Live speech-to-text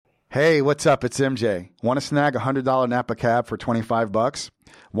Hey, what's up? It's MJ. Want to snag a $100 Napa cab for $25?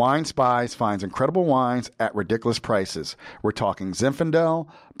 Wine Spies finds incredible wines at ridiculous prices. We're talking Zinfandel,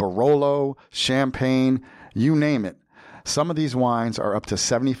 Barolo, Champagne, you name it. Some of these wines are up to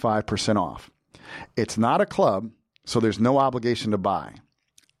 75% off. It's not a club, so there's no obligation to buy.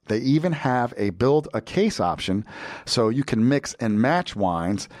 They even have a build a case option so you can mix and match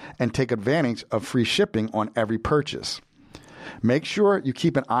wines and take advantage of free shipping on every purchase. Make sure you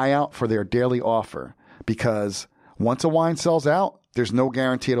keep an eye out for their daily offer because once a wine sells out, there's no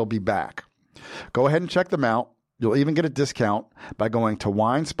guarantee it'll be back. Go ahead and check them out. You'll even get a discount by going to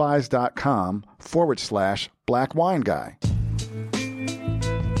winespies.com/Black Wine Guy.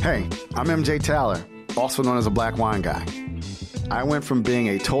 Hey, I'm MJ Taylor, also known as a Black Wine Guy. I went from being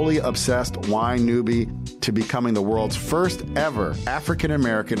a totally obsessed wine newbie to becoming the world's first ever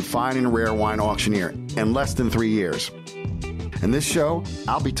African-American fine and rare wine auctioneer in less than 3 years. In this show,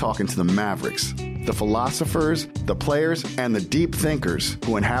 I'll be talking to the mavericks, the philosophers, the players, and the deep thinkers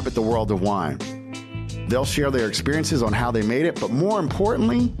who inhabit the world of wine. They'll share their experiences on how they made it, but more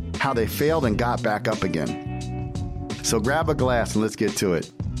importantly, how they failed and got back up again. So grab a glass and let's get to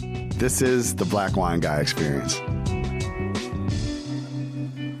it. This is the Black Wine Guy Experience.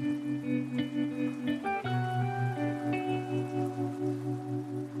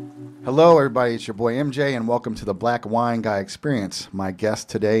 Hello, everybody. It's your boy MJ, and welcome to the Black Wine Guy Experience. My guest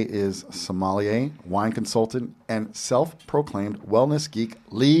today is sommelier, wine consultant, and self-proclaimed wellness geek,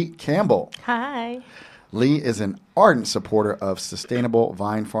 Lee Campbell. Hi. Lee is an ardent supporter of sustainable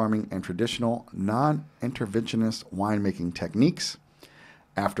vine farming and traditional non-interventionist winemaking techniques.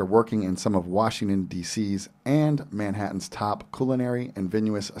 After working in some of Washington, D.C.'s and Manhattan's top culinary and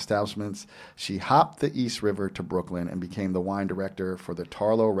vinous establishments, she hopped the East River to Brooklyn and became the wine director for the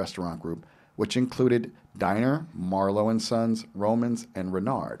Tarlo Restaurant Group, which included Diner, Marlowe & Sons, Romans, and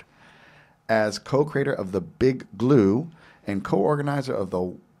Renard. As co-creator of The Big Glue and co-organizer of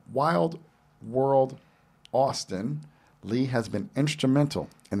the Wild World Austin, Lee has been instrumental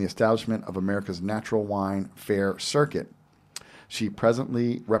in the establishment of America's natural wine fair circuit. She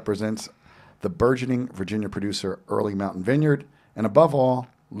presently represents the burgeoning Virginia producer Early Mountain Vineyard, and above all,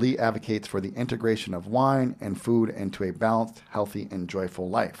 Lee advocates for the integration of wine and food into a balanced, healthy, and joyful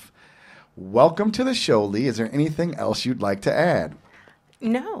life. Welcome to the show, Lee. Is there anything else you'd like to add?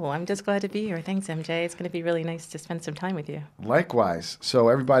 No, I'm just glad to be here. Thanks, MJ. It's going to be really nice to spend some time with you. Likewise. So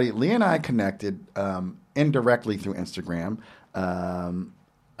everybody, Lee and I connected indirectly through Instagram.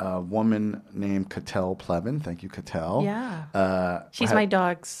 A woman named Cattell Plevin. Thank you, Cattell. Yeah. She's my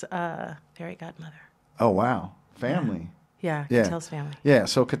dog's fairy godmother. Oh, wow. Family. Yeah, Cattell's family. Yeah,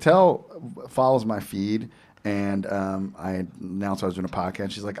 so Cattell follows my feed, and I announced I was doing a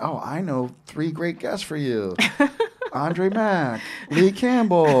podcast. She's like, oh, I know 3 great guests for you. Andre Mack, Lee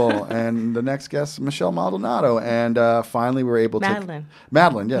Campbell, and the next guest, Michelle Maldonado. And finally we were able to...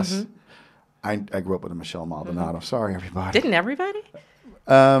 Madeline, yes. Mm-hmm. I grew up with a Michelle Maldonado. Mm-hmm. Sorry, everybody. Didn't everybody?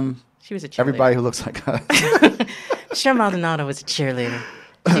 She was a cheerleader. Everybody who looks like us. Michelle Maldonado was a cheerleader.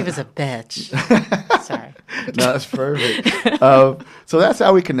 She was a bitch. Sorry. No, that's perfect. So that's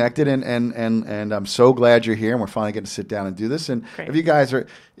how we connected, and I'm so glad you're here, and we're finally getting to sit down and do this. And Great. if you guys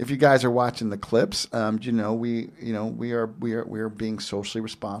are watching the clips, we are being socially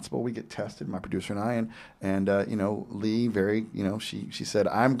responsible. We get tested, my producer and I, and Lee she said,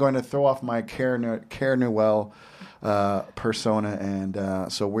 I'm going to throw off my Care Noel persona,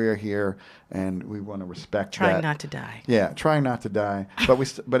 and so we're here, and we want to respect that. Trying not to die. Yeah, trying not to die. But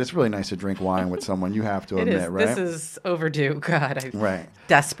it's really nice to drink wine with someone. You have to admit, right? This is overdue. God, right.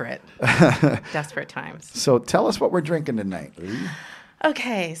 Desperate. Desperate times. So tell us what we're drinking tonight, Lee.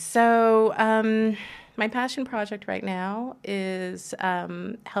 Okay, so my passion project right now is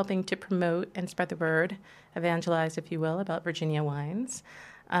helping to promote and spread the word, evangelize, if you will, about Virginia wines.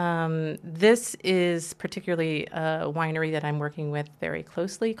 This is particularly a winery that I'm working with very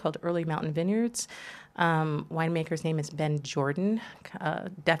closely called Early Mountain Vineyards. Winemaker's name is Ben Jordan,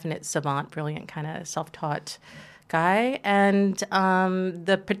 definite savant, brilliant, kind of self-taught guy. And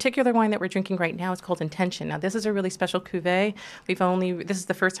the particular wine that we're drinking right now is called Intention. Now, this is a really special cuvee. This is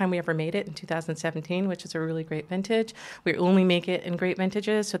the first time we ever made it in 2017, which is a really great vintage. We only make it in great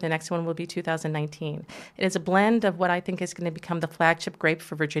vintages, so the next one will be 2019. It is a blend of what I think is going to become the flagship grape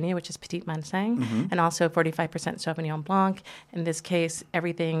for Virginia, which is Petit Manseng, and also 45% Sauvignon Blanc. In this case,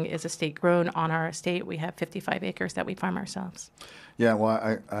 everything is estate grown on our estate. We have 55 acres that we farm ourselves. Yeah,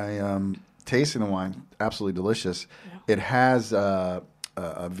 well, I tasting the wine, absolutely delicious. Yeah. It has a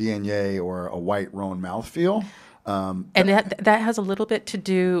Viognier or a white Rhone mouthfeel. And that has a little bit to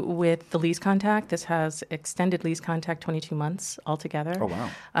do with the lease contact. This has extended lease contact, 22 months altogether. Oh,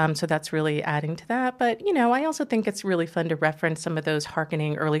 wow. So that's really adding to that. But, I also think it's really fun to reference some of those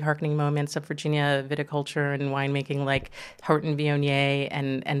early hearkening moments of Virginia viticulture and winemaking, like Houghton Viognier,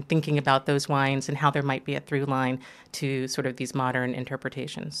 and thinking about those wines and how there might be a through line to sort of these modern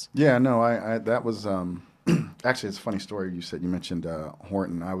interpretations. Yeah, no, I that was actually, it's a funny story. You mentioned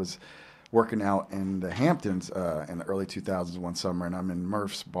Horton. I was working out in the Hamptons in the early 2000s one summer, and I'm in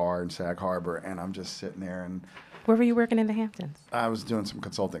Murph's bar in Sag Harbor, and I'm just sitting there. And where were you working in the Hamptons? I was doing some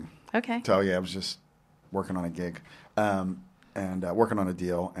consulting. Okay. So, yeah, I was just working on a gig and working on a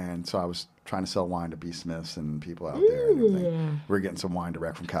deal, and so I was trying to sell wine to B. Smiths and people out there and everything. We were getting some wine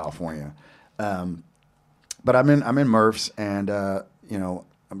direct from California. But I'm in Murph's, and,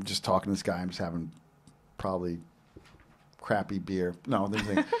 I'm just talking to this guy. I'm just having probably crappy beer. No,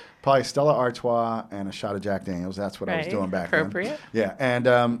 there's probably Stella Artois and a shot of Jack Daniels. That's what I was doing back then. Appropriate. Yeah,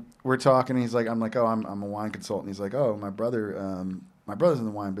 and we're talking. And I'm like, oh, I'm a wine consultant. He's like, oh, my brother's in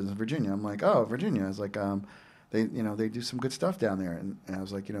the wine business in Virginia. I'm like, oh, Virginia. I was like, they do some good stuff down there. And I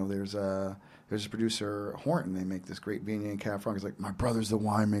was like, there's a producer, Horton. They make this great Viognier and Cab Franc. He's like, my brother's the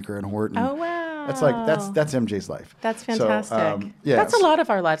winemaker in Horton. Oh, wow. That's MJ's life. That's fantastic. So, that's a lot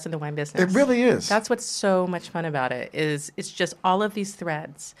of our lives in the wine business. It really is. That's what's so much fun about it, is it's just all of these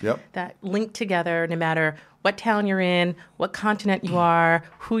threads that link together no matter what town you're in, what continent you are,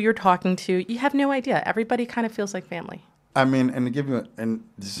 who you're talking to. You have no idea. Everybody kind of feels like family. I mean, and to give you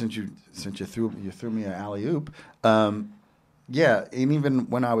since you threw me an alley-oop, yeah, and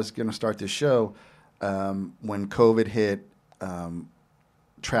even when I was going to start this show, when COVID hit,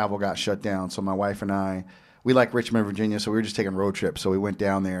 travel got shut down. So my wife and I, we like Richmond, Virginia, so we were just taking road trips. So we went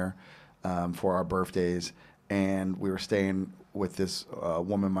down there for our birthdays, and we were staying with this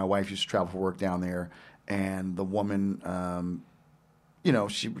woman. My wife used to travel for work down there, and the woman,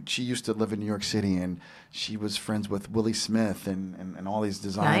 she used to live in New York City, and she was friends with Willie Smith and all these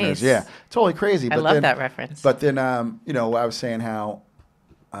designers. Nice. Yeah, totally crazy. I love that reference. But then, I was saying how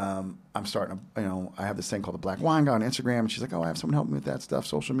I'm starting to, I have this thing called the Black Wine Guy on Instagram, and she's like, oh, I have someone help me with that stuff,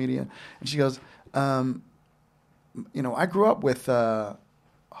 social media. And she goes, I grew up with,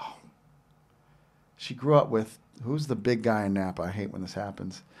 who's the big guy in Napa? I hate when this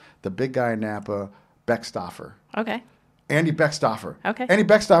happens. The big guy in Napa, Beckstoffer. Okay. Andy Beckstoffer. Okay. Andy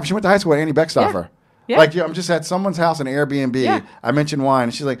Beckstoffer. She went to high school with Andy Beckstoffer. Yeah. Like, I'm just at someone's house in Airbnb. Yeah. I mentioned wine,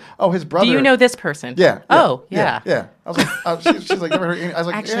 and she's like, "Oh, his brother." Do you know this person? Yeah. Oh, yeah. Yeah. I was like, she's like, "Never heard of Andy?" I was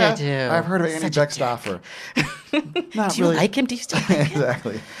like, Actually, "Yeah, I do. I've heard of Andy Beckstoffer." Not do you really like him? Do you still like him?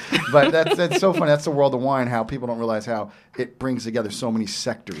 Exactly. But that's so funny. That's the world of wine. How people don't realize how it brings together so many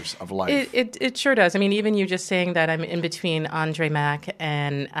sectors of life. It sure does. I mean, even you just saying that I'm in between Andre Mack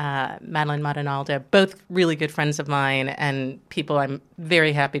and Madeline Madonaldo, both really good friends of mine and people I'm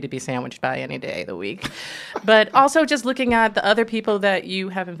very happy to be sandwiched by any day of the week. But also just looking at the other people that you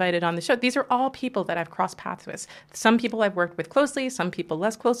have invited on the show, these are all people that I've crossed paths with. Some people I've worked with closely, some people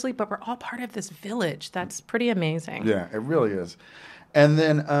less closely, but we're all part of this village. That's pretty amazing. Yeah, it really is. And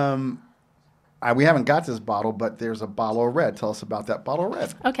then we haven't got this bottle, but there's a bottle of red. Tell us about that bottle of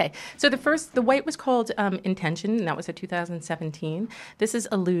red. Okay. So the white was called Intention, and that was a 2017. This is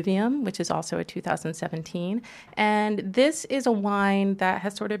Alluvium, which is also a 2017. And this is a wine that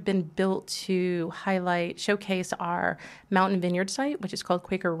has sort of been built to showcase our mountain vineyard site, which is called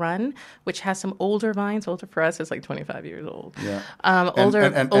Quaker Run, which has some older vines. Older for us is like 25 years old. Yeah.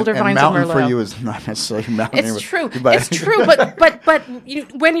 Older vines and of mountain Merlot. For you is not necessarily mountain. It's true. It's true. But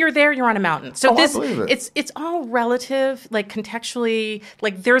when you're there, you're on a mountain. So I believe it. It's all relative, like contextually.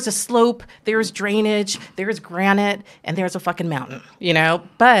 Like there's a slope, there's drainage, there's granite, and there's a fucking mountain.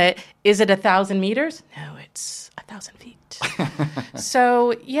 But is it 1,000 meters? No, it's 1,000 feet.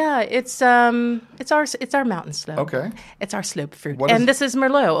 So yeah, it's our mountain slope. Okay. It's our slope fruit, this is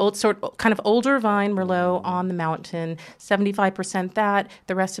Merlot, kind of older vine Merlot on the mountain. 75% that.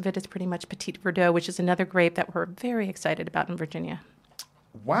 The rest of it is pretty much Petit Verdot, which is another grape that we're very excited about in Virginia.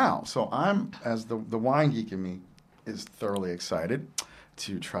 Wow. So I'm, as the wine geek in me, is thoroughly excited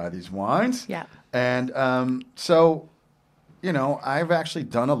to try these wines. Yeah. And so, I've actually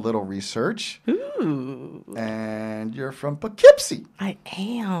done a little research. Ooh. And you're from Poughkeepsie. I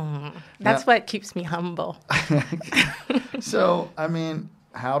am. That's what keeps me humble. So, I mean,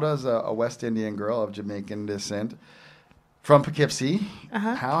 how does a West Indian girl of Jamaican descent from Poughkeepsie,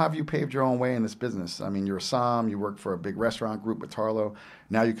 how have you paved your own way in this business? I mean, you're a somm, you work for a big restaurant group with Tarlo.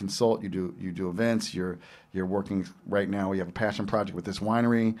 Now you consult, you do events. You're working right now. You have a passion project with this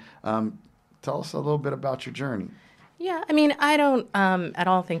winery. Tell us a little bit about your journey. Yeah, I mean, I don't at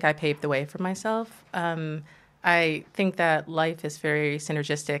all think I paved the way for myself. I think that life is very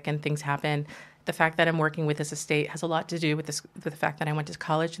synergistic and things happen. The fact that I'm working with this estate has a lot to do with this, with the fact that I went to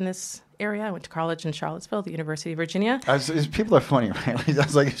college in this area. I went to college in Charlottesville, the University of Virginia. People are funny, right? I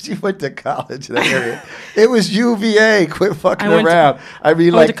was like, if she went to college in that area, it was UVA. Quit fucking around. I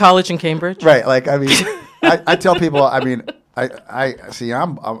went to college in Cambridge. Right. Like, I mean, I tell people, I mean,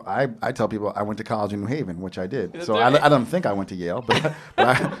 I tell people I went to college in New Haven, which I did. So I don't think I went to Yale,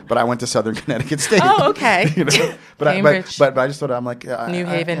 but I went to Southern Connecticut State. Oh, okay. But I just thought, I'm like, New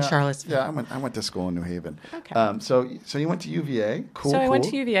Haven, Charlottesville. Yeah, I went to school in New Haven. Okay. So you went to UVA. Cool. So I went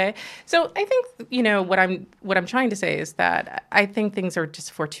to UVA. So I think what I'm trying to say is that I think things are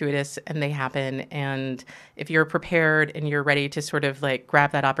just fortuitous and they happen. And if you're prepared and you're ready to sort of like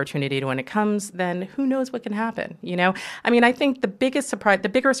grab that opportunity when it comes, then who knows what can happen? I mean, I think the bigger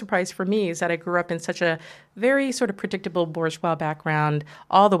surprise for me is that I grew up in such a very sort of predictable bourgeois background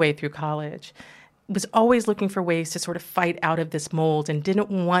all the way through college. Was always looking for ways to sort of fight out of this mold and didn't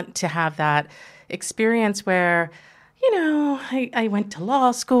want to have that experience where, I went to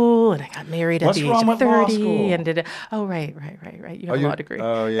law school and I got married at the age of 30 and did right. You have a law degree.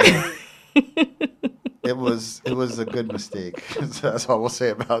 Oh, yeah. It was a good mistake. That's all we'll say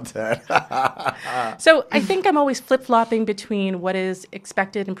about that. So I think I'm always flip-flopping between what is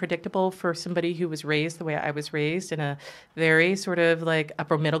expected and predictable for somebody who was raised the way I was raised in a very sort of like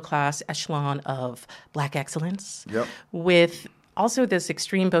upper middle class echelon of Black excellence. Yep. With also this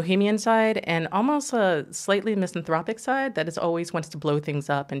extreme bohemian side and almost a slightly misanthropic side that is always wants to blow things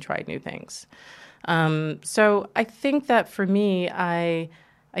up and try new things. So I think that for me, I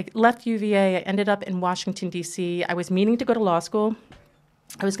left UVA. I ended up in Washington, D.C. I was meaning to go to law school.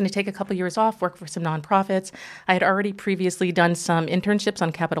 I was going to take a couple years off, work for some nonprofits. I had already previously done some internships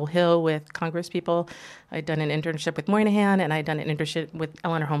on Capitol Hill with Congress people. I'd done an internship with Moynihan, and I'd done an internship with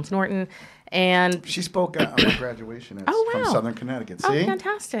Eleanor Holmes Norton. And she spoke at my graduation from Southern Connecticut. See? Oh,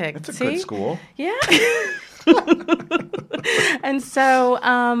 fantastic. It's a good school. Yeah. And so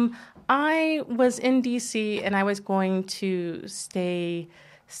I was in D.C., and I was going to stay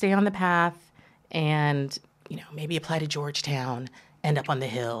on the path and, maybe apply to Georgetown, end up on the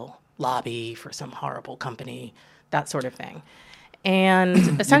Hill, lobby for some horrible company, that sort of thing.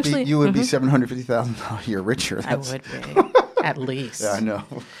 And essentially... You would be $750,000 a year richer. I would be, at least. Yeah, I know.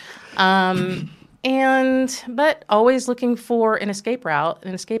 But always looking for an escape route,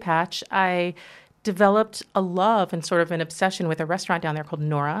 an escape hatch, I developed a love and sort of an obsession with a restaurant down there called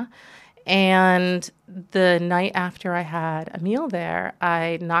Nora. And the night after I had a meal there,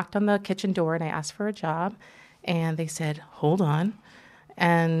 I knocked on the kitchen door and I asked for a job. And they said, hold on.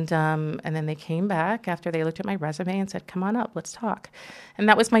 And then they came back after they looked at my resume and said, come on up, let's talk. And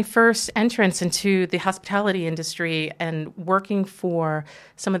that was my first entrance into the hospitality industry and working for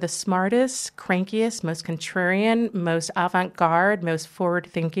some of the smartest, crankiest, most contrarian, most avant-garde, most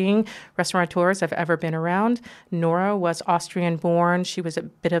forward-thinking restaurateurs I've ever been around. Nora was Austrian-born. She was a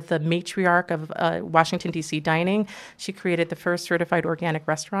bit of the matriarch of Washington, D.C. dining. She created the first certified organic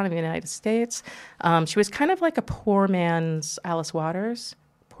restaurant in the United States. She was kind of like a poor man's Alice Waters.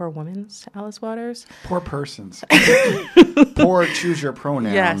 Poor woman's Alice Waters. Poor person's. Poor choose your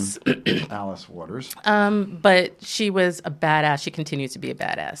pronoun. Yes. Alice Waters. But she was a badass. She continues to be a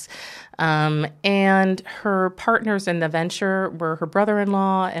badass. And her partners in the venture were her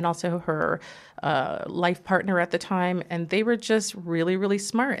brother-in-law and also her life partner at the time. And they were just really, really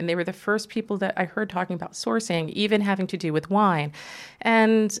smart. And they were the first people that I heard talking about sourcing, even having to do with wine.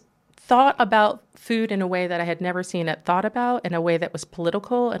 And thought about food in a way that I had never seen it thought about, in a way that was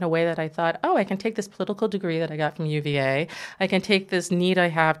political, in a way that I thought, I can take this political degree that I got from UVA. I can take this need I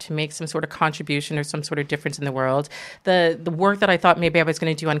have to make some sort of contribution or some sort of difference in the world. The work that I thought maybe I was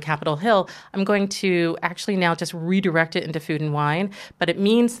going to do on Capitol Hill, I'm going to actually now just redirect it into food and wine. But it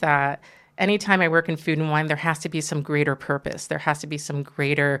means that anytime I work in food and wine, there has to be some greater purpose. There has to be some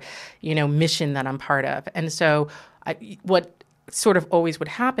greater, mission that I'm part of. And so what sort of always would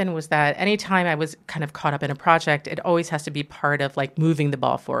happen was that anytime I was kind of caught up in a project, it always has to be part of like moving the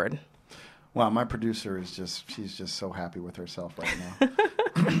ball forward. Wow, my producer is she's just so happy with herself right now.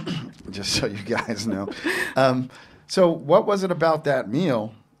 Just so you guys know. So what was it about that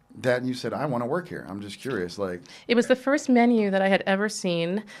meal that you said, I want to work here? I'm just curious. It was the first menu that I had ever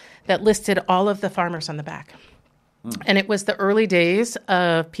seen that listed all of the farmers on the back. And it was the early days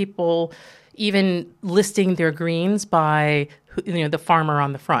of people even listing their greens by, the farmer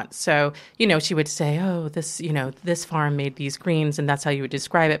on the front. So, she would say, this farm made these greens, and that's how you would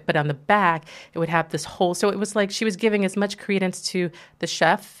describe it. But on the back, it would have this whole, so it was like she was giving as much credence to the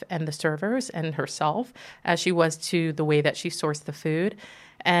chef and the servers and herself as she was to the way that she sourced the food.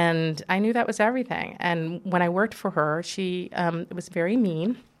 And I knew that was everything. And when I worked for her, she was very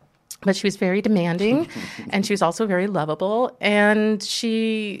mean, but she was very demanding, and she was also very lovable. And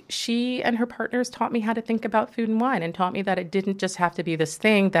she and her partners taught me how to think about food and wine, and taught me that it didn't just have to be this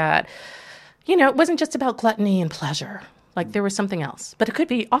thing that, it wasn't just about gluttony and pleasure. Like, there was something else. But it could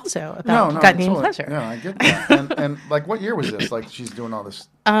be also about gluttony and pleasure. No, I get that. and like, what year was this? Like, she's doing all this?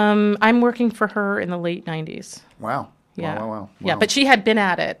 I'm working for her in the late 90s. Wow. Yeah. Wow. Yeah, but she had been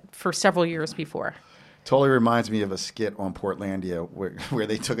at it for several years before. Totally reminds me of a skit on Portlandia where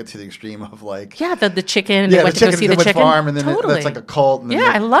they took it to the extreme of like... Yeah, the chicken. And they went to go see the chicken farm, and then totally. It's like a cult. And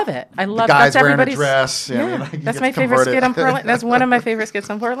I love it. I love the guy's that's wearing everybody's, a dress. Yeah, that's my favorite skit on Portlandia. That's one of my favorite skits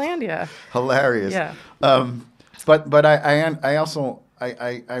on Portlandia. Hilarious. Yeah. But I also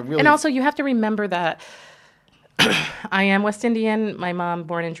really... And also you have to remember that I am West Indian, my mom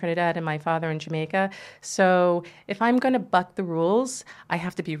born in Trinidad and my father in Jamaica. So if I'm going to buck the rules, I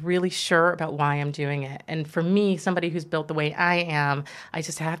have to be really sure about why I'm doing it. And for me, somebody who's built the way I am, I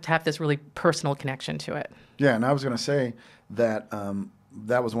just have to have this really personal connection to it. Yeah, and I was going to say that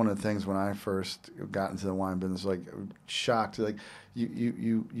that was one of the things when I first got into the wine business, like shocked. Like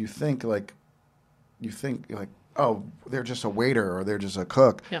you think like, oh, they're just a waiter or they're just a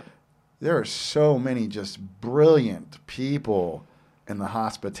cook. Yeah. There are so many just brilliant people in the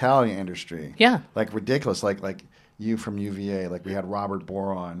hospitality industry. Yeah. Like ridiculous. Like you from UVA. Like we had Robert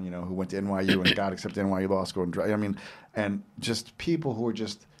Boron, who went to NYU and got accepted to NYU Law School. And just people who are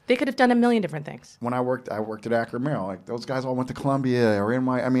just... They could have done a million different things. When I worked at Akron Merrill. Like those guys all went to Columbia or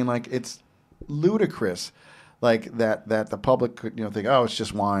NYU. I mean, like it's ludicrous. Like that the public could think, oh, it's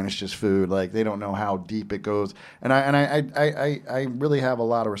just wine, it's just food. Like they don't know how deep it goes. And I really have a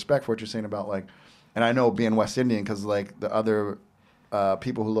lot of respect for what you're saying about like, and I know being West Indian because like the other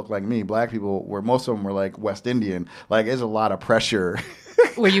people who look like me, black people, where most of them were like West Indian. Like there's a lot of pressure.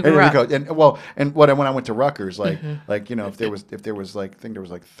 Where you grew up. And when I went to Rutgers, like if there was like I think there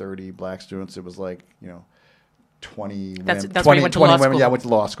was like 30 black students, it was like 20 that's women, where you went to law women. school. Yeah, I went to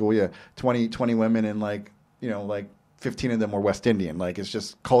law school. Yeah, 20 women and like. Like 15 of them were West Indian. Like it's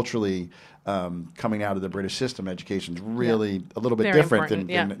just culturally coming out of the British system. Education's really a little bit Very different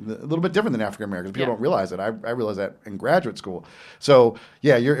than African Americans. People don't realize it. I realized that in graduate school. So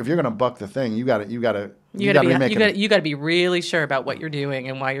yeah, if you're going to buck the thing, you got to be really sure about what you're doing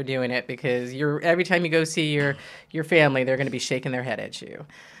and why you're doing it, because every time you go see your family, they're going to be shaking their head at you.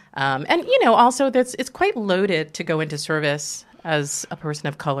 And also it's quite loaded to go into service as a person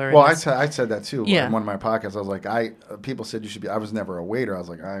of color. Well, I said that too in one of my podcasts. I was like, people said you should be. I was never a waiter. I was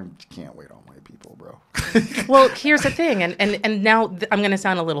like, I can't wait on white people, bro. Well, here's the thing, and now I'm going to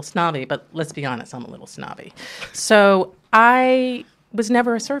sound a little snobby, but let's be honest, I'm a little snobby. So I was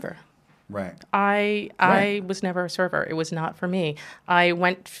never a server. Right. I was never a server. It was not for me.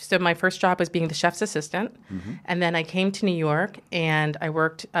 So my first job was being the chef's assistant. Mm-hmm. And then I came to New York and I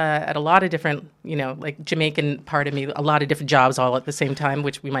worked at a lot of different, like Jamaican part of me, a lot of different jobs all at the same time,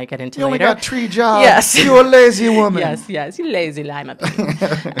 which we might get into later. You only got 3 jobs. Yes. You're a lazy woman. Yes, you lazy lima bean.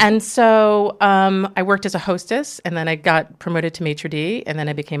 And so I worked as a hostess, and then I got promoted to maitre d', and then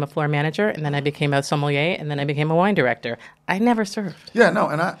I became a floor manager, and then I became a sommelier, and then I became a wine director. I never served. Yeah, no,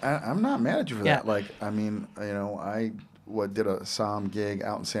 and I'm not mad at you for Yeah. that. Like, I mean, I did a Somm gig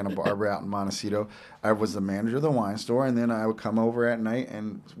out in Santa Barbara, out in Montecito. I was the manager of the wine store, and then I would come over at night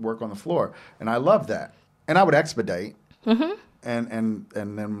and work on the floor, and I loved that. And I would expedite, mm-hmm. and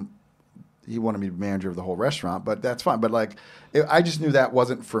then he wanted me to be manager of the whole restaurant, but that's fine. But like, I just knew that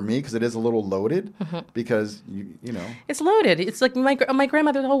wasn't for me because it is a little loaded. Mm-hmm. Because you know it's loaded. It's like my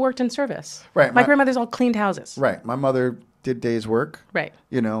grandmother all worked in service. Right. My grandmother's all cleaned houses. Right. My mother did days work. Right.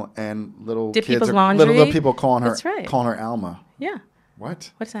 And little did kids people's laundry. Little people calling her. That's right. Calling her Alma. Yeah.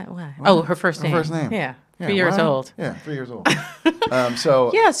 What? What's that? Why? What? Oh, her first name. Her first name. Yeah. 3 years old. Yeah, 3 years old.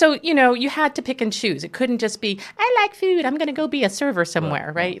 So you had to pick and choose. It couldn't just be, I like food, I'm going to go be a server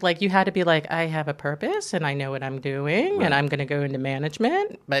somewhere, right? Like you had to be like, I have a purpose and I know what I'm doing and I'm going to go into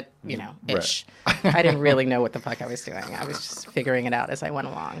management, but ish. I didn't really know what the fuck I was doing. I was just figuring it out as I went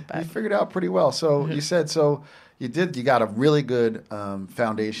along. But you figured it out pretty well. So you said you got a really good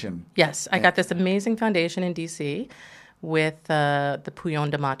foundation. Yes, I got this amazing foundation in D.C. with the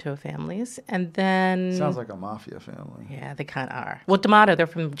Pouillon D'Amato families. And then... Sounds like a mafia family. Yeah, they kind of are. Well, D'Amato, they're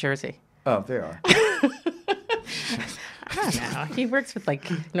from Jersey. Oh, they are. I don't know. He works with,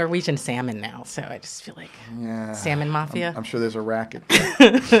 like, Norwegian salmon now, so I just feel like salmon mafia. I'm sure there's a racket.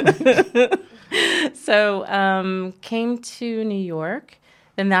 So, came to New York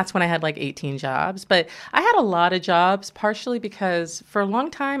then that's when I had like 18 jobs. But I had a lot of jobs, partially because for a long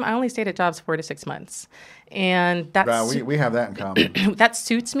time, I only stayed at jobs 4 to 6 months. And that's we have that in common. that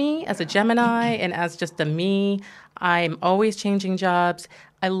suits me as a Gemini and as just a me. I'm always changing jobs.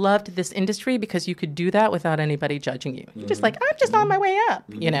 I loved this industry because you could do that without anybody judging you. You're just like, I'm just on my way up,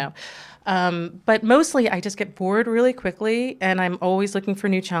 you know. But mostly I just get bored really quickly, and I'm always looking for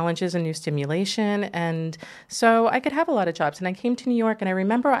new challenges and new stimulation. And so I could have a lot of jobs. And I came to New York, and I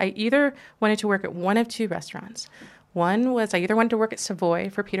remember I either wanted to work at one of two restaurants. One was I either wanted to work at Savoy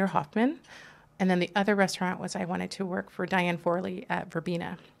for Peter Hoffman, and then the other restaurant was I wanted to work for Diane Forley at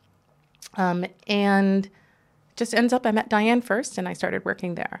Verbena. And just ends up I met Diane first, and I started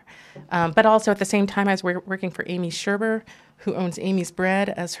working there. But also at the same time, I was working for Amy Scherber, who owns Amy's Bread,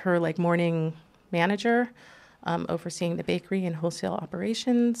 as her like morning manager, overseeing the bakery and wholesale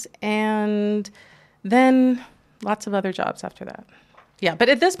operations, and then lots of other jobs after that. Yeah, but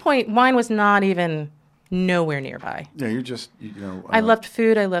at this point, wine was not even nowhere nearby. Yeah, you're just, you know. I loved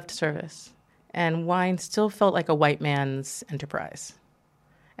food, I loved service, and wine still felt like a white man's enterprise.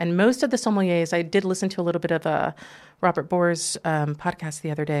 And most of the sommeliers, I did listen to a little bit of Robert Bohr's podcast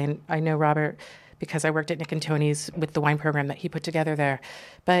the other day, and I know Robert because I worked at Nick and Tony's with the wine program that he put together there.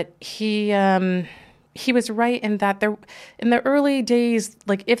 But he was right in that there, in the early days,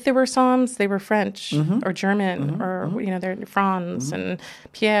 like if there were somms, they were French or German or you know, they're Franz and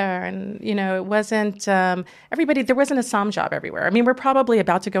Pierre, and you know, it wasn't everybody. There wasn't a somm job everywhere. I mean, we're probably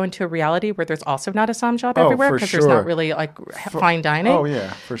about to go into a reality where there's also not a somm job everywhere because there's not really like fine dining. Oh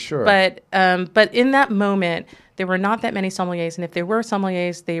yeah, for sure. But in that moment, there were not that many sommeliers, and if there were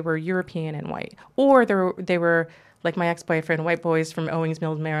sommeliers, they were European and white, or they were like my ex-boyfriend, white boys from Owings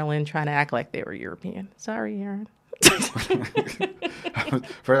Mills, Maryland, trying to act like they were European. Sorry, Aaron.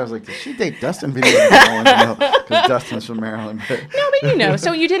 First, I was like, did she date Dustin? Because Dustin's from Maryland. No, but you know,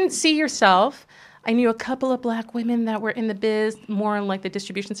 so you didn't see yourself. I knew a couple of black women that were in the biz, more on like the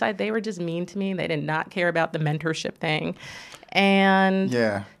distribution side. They were just mean to me. They did not care about the mentorship thing. And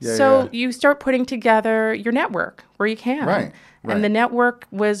so you start putting together your network where you can. Right. And the network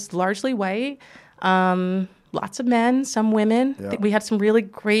was largely white. Lots of men, some women. Yeah. We had some really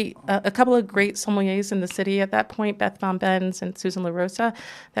great, a couple of great sommeliers in the city at that point, Beth Von Benz and Susan LaRosa,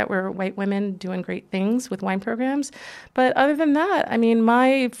 that were white women doing great things with wine programs. But other than that, I mean,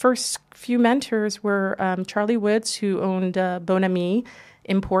 my first few mentors were Charlie Woods, who owned Bon Ami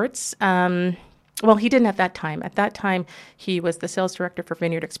Imports. Well, he didn't at that time. At that time, he was the sales director for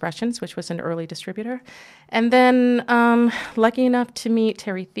Vineyard Expressions, which was an early distributor. And then lucky enough to meet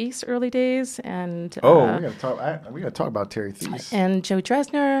Terry Thies early days. And we got to talk about Terry Thies. And Joe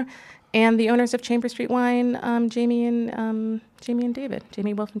Dresner and the owners of Chamber Street Wine, Jamie and David,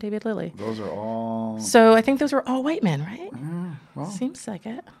 Jamie Wolf and David Lilly. Those are all. So I think those were all white men, right? Well, seems like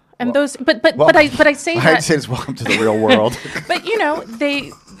it. And those, but I say that. I'd say it's welcome to the real world. But you know,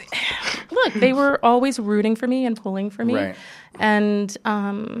 they were always rooting for me and pulling for me. Right. And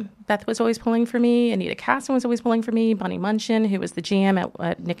Beth was always pulling for me. Anita Casson was always pulling for me. Bonnie Munchin, who was the GM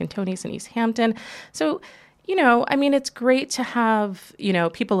at Nick and Tony's in East Hampton. So, you know, I mean, it's great to have, you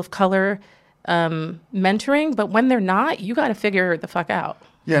know, people of color mentoring, but when they're not, you got to figure the fuck out.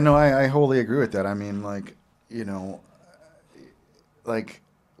 Yeah, no, I wholly agree with that. I mean, like, you know, like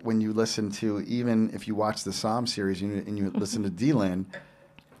when you listen to, even if you watch the Somm series and you listen to Dylan,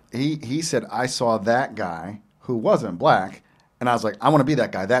 he said, I saw that guy who wasn't black, and I was like, I want to be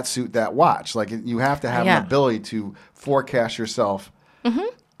that guy, that suit, that watch. Like, you have to have an ability to forecast yourself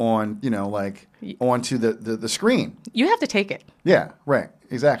on, you know, like onto the screen. You have to take it. Yeah, right,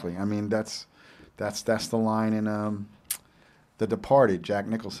 exactly. I mean, that's the line in The Departed. Jack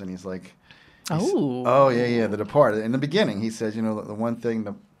Nicholson. He's like, The Departed. In the beginning, he says, you know, the one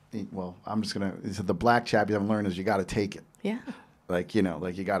thing he said the black chap you haven't learned is you got to take it. Yeah. Like, you know,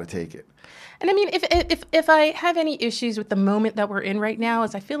 like you got to take it. And I mean, if I have any issues with the moment that we're in right now,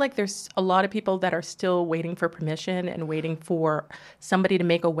 is I feel like there's a lot of people that are still waiting for permission and waiting for somebody to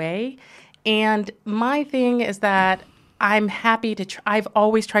make a way. And my thing is that I'm happy to I've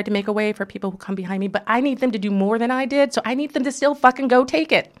always tried to make a way for people who come behind me, but I need them to do more than I did. So I need them to still fucking go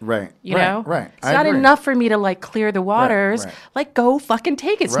take it. Right. You know? Right. It's not enough for me to like clear the waters. Right. Like, go fucking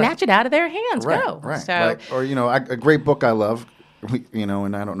take it. Snatch it out of their hands. Right. Go. Right. So, like, or, you know, a great book I love, you know,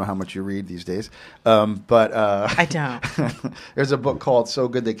 and I don't know how much you read these days, but I don't. There's a book called So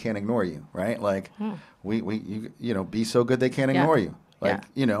Good They Can't Ignore You, right? Like, you know, be so good they can't ignore you. Like,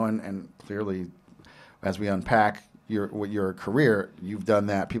 you know, and clearly, as we unpack your career, you've done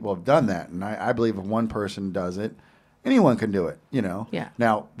that. People have done that, and I believe if one person does it, anyone can do it. You know. Yeah.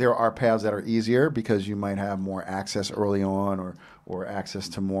 Now there are paths that are easier because you might have more access early on, or access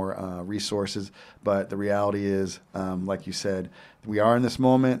to more resources. But the reality is, like you said, we are in this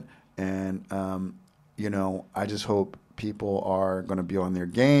moment, and I just hope people are going to be on their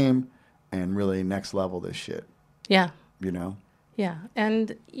game and really next level this shit. Yeah. Yeah.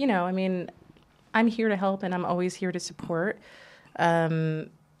 And, I mean, I'm here to help and I'm always here to support. But,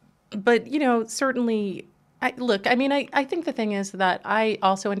 certainly, I think the thing is that I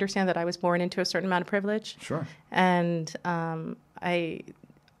also understand that I was born into a certain amount of privilege. Sure. And I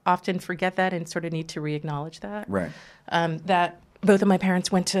often forget that and sort of need to re-acknowledge that. Right. That both of my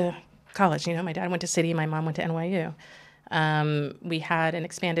parents went to college. My dad went to City, my mom went to NYU. We had an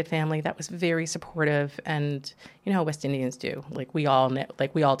expanded family that was very supportive, and you know how West Indians do. We all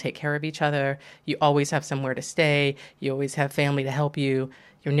take care of each other. You always have somewhere to stay. You always have family to help you.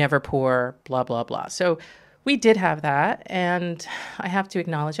 You're never poor, blah, blah, blah. So we did have that, and I have to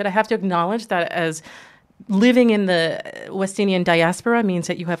acknowledge it. I have to acknowledge that as living in the West Indian diaspora means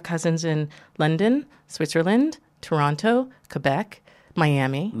that you have cousins in London, Switzerland, Toronto, Quebec,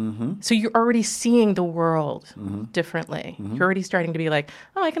 Miami. Mm-hmm. So you're already seeing the world differently. Mm-hmm. You're already starting to be like,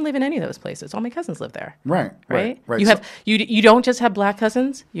 oh, I can live in any of those places. All my cousins live there. Right. You don't just have black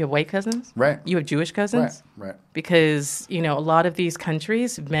cousins. You have white cousins. Right. You have Jewish cousins. Right. Because, a lot of these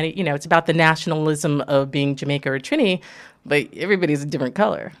countries, it's about the nationalism of being Jamaica or Trini, but everybody's a different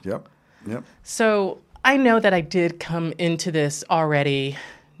color. Yep. So I know that I did come into this already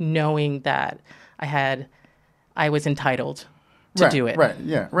knowing that I was entitled to do it. Right.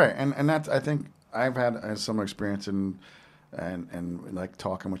 Yeah. Right. And that's, I think I've had some experience and like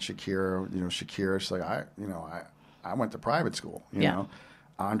talking with Shakira. Shakira, she's like, I went to private school. You know,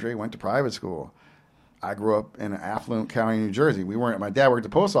 Andre went to private school. I grew up in an affluent county in New Jersey. My dad worked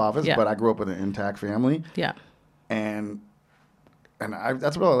at the post office, but I grew up with an intact family. Yeah. And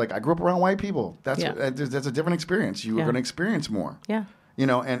that's what I grew up around white people. That's a different experience. You are going to experience more. Yeah.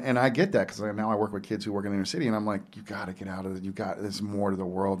 And I get that because now I work with kids who work in the inner city, and I'm like, you got to get out of it. There's more to the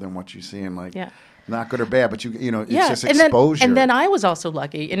world than what you see, and not good or bad, but it's just exposure. And then I was also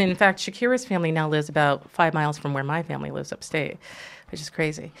lucky, and in fact, Shakira's family now lives about 5 miles from where my family lives upstate, which is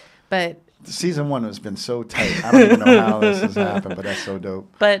crazy. But season 1 has been so tight. I don't even know how this has happened, but that's so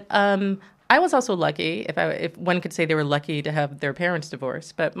dope. But I was also lucky, if one could say they were lucky to have their parents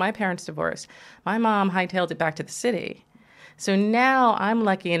divorced. But my parents divorced. My mom hightailed it back to the city. So now I'm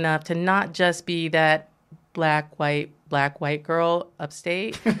lucky enough to not just be that black, white girl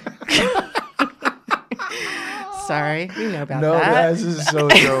upstate. Sorry, we know about that. No, this is so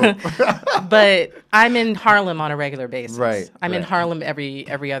dope. But I'm in Harlem on a regular basis. Right. I'm in Harlem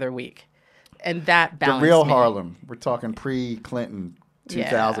every other week. And that balanced the real me. Harlem. We're talking pre-Clinton.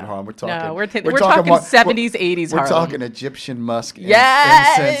 2000 Harlem. We're talking. We're talking 70s, 80s Harlem. We're talking Egyptian musk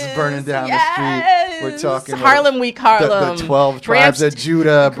incense burning down the street. We're talking Harlem Week Harlem. The 12 tribes of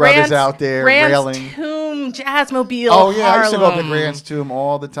Judah brothers out there railing. Grant's Tomb, Jazzmobile. Oh yeah, Harlem. I used to go up to Grant's Tomb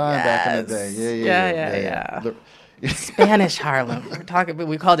all the time back in the day. Yeah. Spanish Harlem.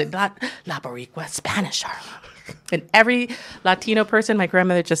 We called it La Boricua, Spanish Harlem. And every Latino person, my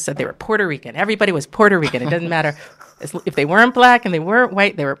grandmother just said they were Puerto Rican. Everybody was Puerto Rican. It doesn't matter. If they weren't black and they weren't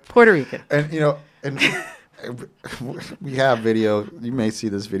white, they were Puerto Rican. And we have video. You may see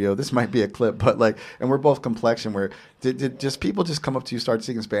this video. This might be a clip, but and we're both complexion. Where did just people just come up to you, start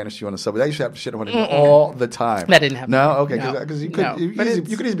speaking Spanish to you on the subway? That used to happen shit on it all the time. That didn't happen. No, okay, because you could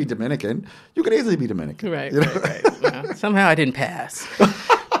easily be Dominican. You could easily be Dominican, right? Right. No, somehow I didn't pass.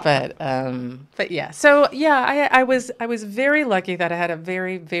 But yeah. So yeah, I was very lucky that I had a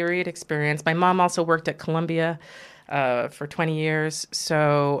very varied experience. My mom also worked at Columbia for 20 years,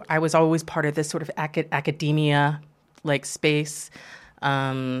 so I was always part of this sort of academia space.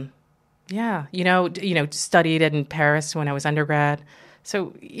 Studied in Paris when I was undergrad.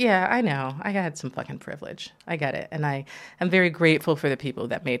 So yeah, I know I had some fucking privilege. I get it, and I am very grateful for the people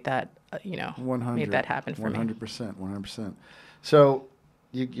that made that made that happen for me. 100%. So.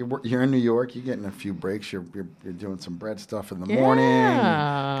 You're in New York. You're getting a few breaks. You're doing some bread stuff in the morning.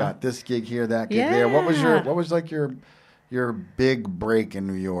 Got this gig here, that gig there. What was your big break in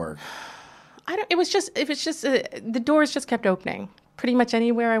New York? It was just the doors just kept opening. Pretty much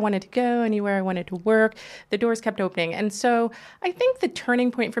anywhere I wanted to go, anywhere I wanted to work, the doors kept opening. And so I think the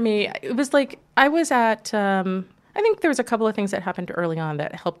turning point for me, it was I was at. I think there was a couple of things that happened early on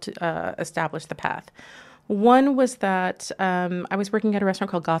that helped establish the path. One was that I was working at a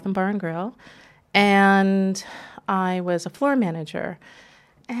restaurant called Gotham Bar and Grill, and I was a floor manager,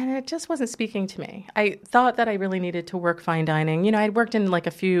 and it just wasn't speaking to me. I thought that I really needed to work fine dining. I'd worked in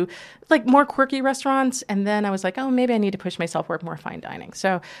a few more quirky restaurants, and then I was like, oh, maybe I need to push myself, work more fine dining.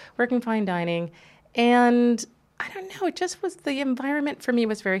 So working fine dining, and I don't know. It just was, the environment for me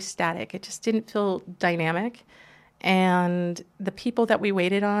was very static. It just didn't feel dynamic. And the people that we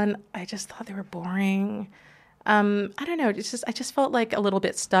waited on, I just thought they were boring. I don't know. I just felt like a little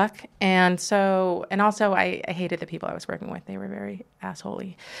bit stuck. And also I hated the people I was working with. They were very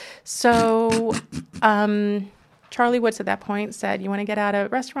assholey. So, Charlie Woods at that point said, "You want to get out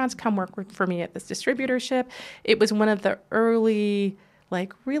of restaurants? Come work for me at this distributorship." It was one of the early,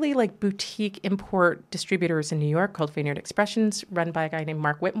 really boutique import distributors in New York called Vineyard Expressions, run by a guy named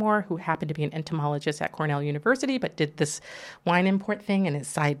Mark Whitmore, who happened to be an entomologist at Cornell University, but did this wine import thing in his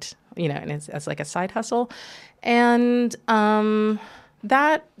side, as like a side hustle. And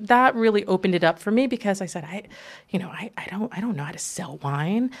that really opened it up for me, because I said, I don't know how to sell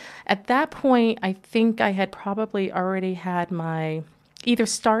wine. At that point, I think I had probably already had my either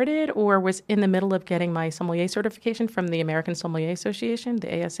started or was in the middle of getting my sommelier certification from the American Sommelier Association,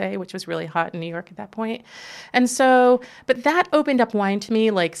 the ASA, which was really hot in New York at that point. And so, but that opened up wine to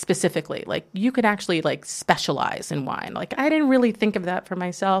me, specifically, you could actually specialize in wine. I didn't really think of that for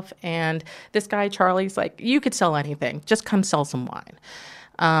myself. And this guy, Charlie's you could sell anything, just come sell some wine.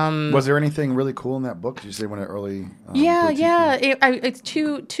 Was there anything really cool in that book? Did you say one of the early? It's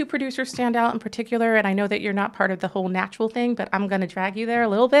two producers stand out in particular, and I know that you're not part of the whole natural thing, but I'm going to drag you there a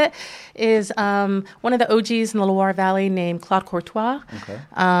little bit. Is one of the OGs in the Loire Valley named Claude Courtois. Okay.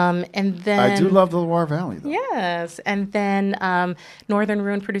 And then I do love the Loire Valley, though. Yes, and then Northern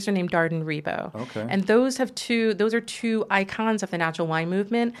Rhone producer named Darden Rebo. Okay. And those are two icons of the natural wine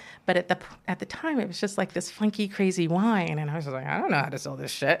movement. But at the time, it was just this funky, crazy wine, and I was just I don't know how to sell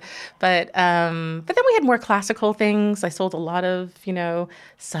this shit. But then we had more classical things. I sold a lot of,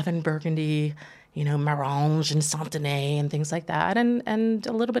 Southern Burgundy, Marange and Santenay and things like that, and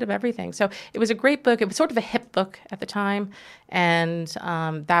a little bit of everything. So it was a great book. It was sort of a hip book at the time, and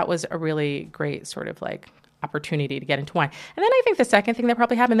that was a really great sort of opportunity to get into wine. And then I think the second thing that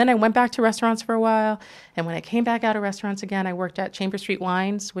probably happened, then I went back to restaurants for a while. And when I came back out of restaurants again, I worked at Chamber Street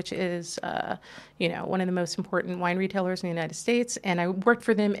Wines, which is, one of the most important wine retailers in the United States. And I worked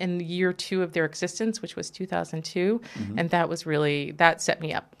for them in year 2 of their existence, which was 2002. Mm-hmm. And that set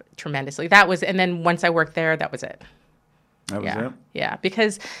me up tremendously. And then once I worked there, that was it. That was it? Yeah,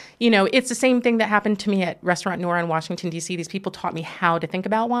 because, it's the same thing that happened to me at Restaurant Nora in Washington, D.C. These people taught me how to think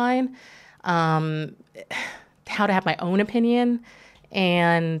about wine. How to have my own opinion,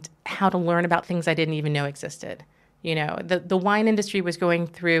 and how to learn about things I didn't even know existed. The wine industry was going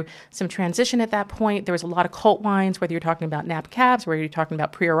through some transition at that point. There was a lot of cult wines, whether you're talking about Nab Cabs, whether you're talking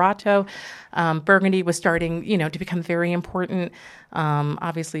about Priorato. Burgundy was starting, to become very important.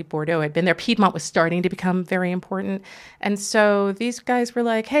 Obviously, Bordeaux had been there. Piedmont was starting to become very important. And so these guys were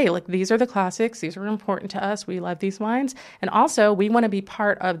like, hey, these are the classics. These are important to us. We love these wines. And also, we want to be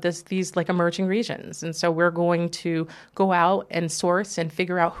part of these emerging regions. And so we're going to go out and source and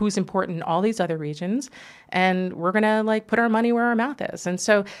figure out who's important in all these other regions. And we're going to put our money where our mouth is. And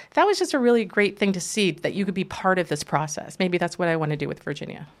so that was just a really great thing to see, that you could be part of this process. Maybe that's what I want to do with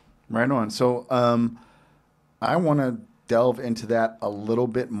Virginia. Right on. So I want to delve into that a little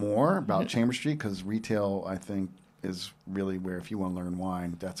bit more about Chamber Street, because retail, I think, is really where, if you want to learn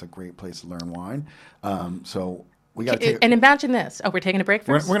wine, that's a great place to learn wine. So we got to take. And imagine this. Oh, we're taking a break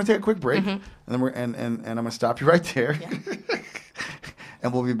first. We're going to take a quick break, and then and I'm going to stop you right there,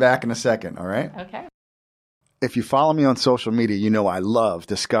 and we'll be back in a second. All right. Okay. If you follow me on social media, you know I love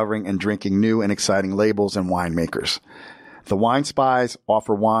discovering and drinking new and exciting labels and winemakers. The Wine Spies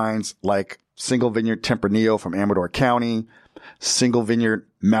offer wines like Single Vineyard Tempranillo from Amador County, Single Vineyard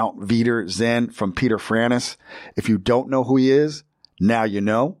Mount Veeder Zen from Peter Franis. If you don't know who he is, now you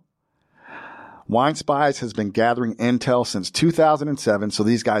know. Wine Spies has been gathering intel since 2007, so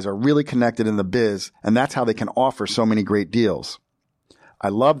these guys are really connected in the biz, and that's how they can offer so many great deals. I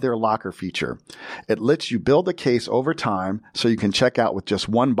love their locker feature. It lets you build a case over time so you can check out with just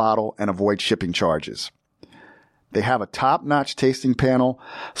one bottle and avoid shipping charges. They have a top-notch tasting panel,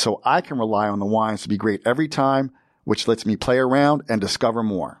 so I can rely on the wines to be great every time, which lets me play around and discover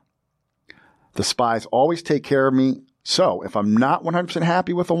more. The Spies always take care of me, so if I'm not 100%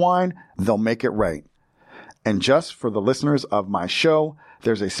 happy with a wine, they'll make it right. And just for the listeners of my show,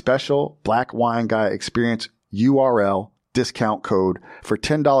 there's a special Black Wine Guy Experience URL discount code for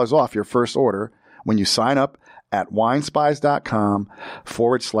 $10 off your first order when you sign up at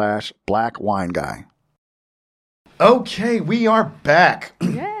winespies.com/Black Wine Guy. Okay, we are back.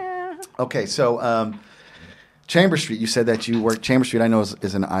 Yeah. Okay, so Chamber Street, you said that you worked. Chamber Street, I know,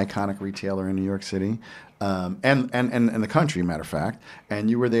 is an iconic retailer in New York City and the country, matter of fact. And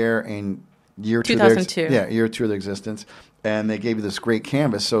you were there in year 2002. year 2 of their existence. And they gave you this great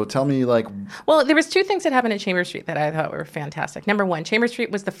canvas. So tell me, like... Well, there was 2 things that happened at Chambers Street that I thought were fantastic. Number one, Chambers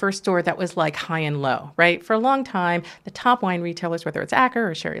Street was the first store that was like high and low, right? For a long time, the top wine retailers, whether it's Acker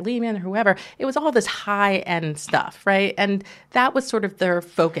or Sherry Lehman or whoever, it was all this high-end stuff, right? And that was sort of their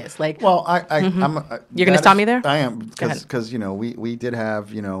focus. Like, well, you're going to stop me there? I am, because we did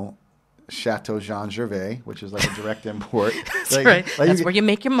have, Chateau Jean Gervais, which is like a direct import. That's right. That's where you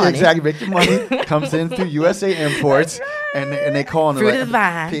make your money. Exactly, make your money. Comes in through USA Imports, and they call and Fruit of the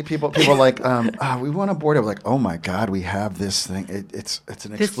vine. People are like, we want to board it. We're like, oh my God, we have this thing. It's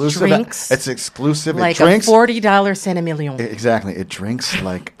an exclusive. Drinks it's exclusive. Like it drinks a $40 Saint Emilion. Exactly. It drinks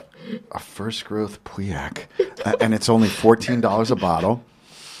like a first growth Pauillac, and it's only $14 a bottle.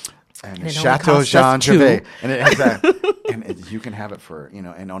 And it Chateau Jean Gervais, and you can have it for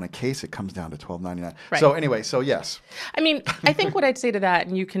and on a case it comes down to $12.99. Right. So anyway, yes. I mean, I think what I'd say to that,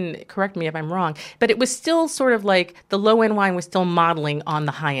 and you can correct me if I'm wrong, but it was still sort of like the low end wine was still modeling on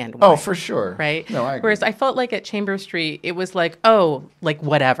the high end wine. Oh, for sure. Right. No, I agree. Whereas I felt like at Chambers Street, it was like, oh, like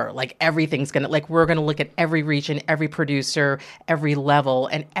whatever, like everything's we're gonna look at every region, every producer, every level,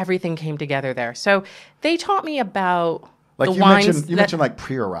 and everything came together there. So they taught me about. Like you mentioned like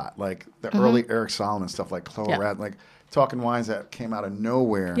Priorat, like the early Eric Solomon stuff, like Clorat, like talking wines that came out of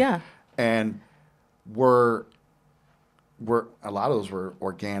nowhere. Yeah. And were a lot of those were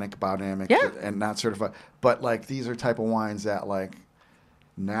organic, biodynamic, and not certified. But like these are type of wines that like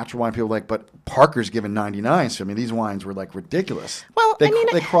natural wine people like, but Parker's given 99. So I mean these wines were like ridiculous. Well, they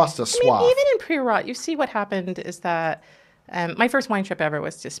crossed a swath. Even in Priorat, you see what happened is that my first wine trip ever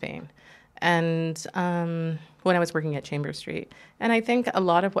was to Spain. And when I was working at Chambers Street. And I think a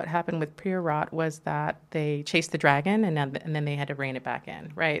lot of what happened with Priorat was that they chased the dragon and then they had to rein it back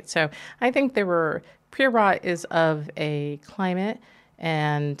in, right? So I think Priorat is of a climate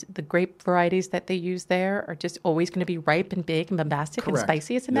and the grape varieties that they use there are just always going to be ripe and big and bombastic and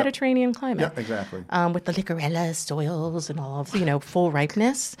spicy. It's a Mediterranean climate. Yeah, exactly. With the Licorella soils and all of, full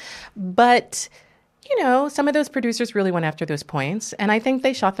ripeness. But... some of those producers really went after those points. And I think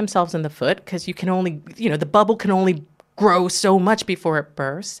they shot themselves in the foot because you can only, the bubble can only grow so much before it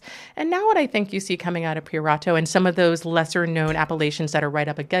bursts. And now what I think you see coming out of Priorato and some of those lesser known appellations that are right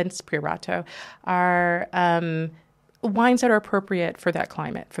up against Priorato are wines that are appropriate for that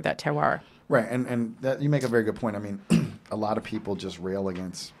climate, for that terroir. Right. And that, you make a very good point. I mean, a lot of people just rail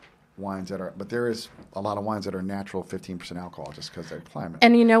against wines that are, but there is a lot of wines that are natural 15% alcohol just because they're climate.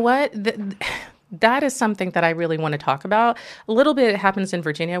 And you know what? That is something that I really want to talk about. A little bit happens in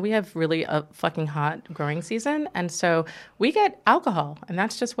Virginia. We have really a fucking hot growing season. And so we get alcohol, and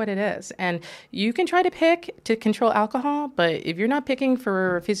that's just what it is. And you can try to pick to control alcohol, but if you're not picking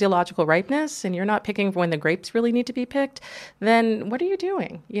for physiological ripeness and you're not picking for when the grapes really need to be picked, then what are you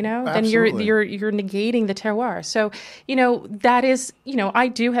doing? Then you're negating the terroir. So, that is, I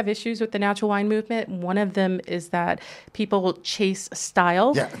do have issues with the natural wine movement. One of them is that people chase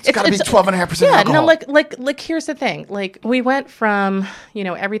style. Yeah, it's got to be 12.5% alcohol. No, like here's the thing. Like we went from,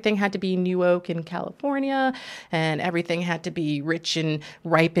 everything had to be new oak in California and everything had to be rich and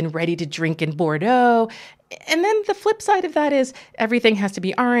ripe and ready to drink in Bordeaux. And then the flip side of that is everything has to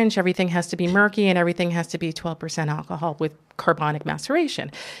be orange, everything has to be murky, and everything has to be 12% alcohol with carbonic maceration.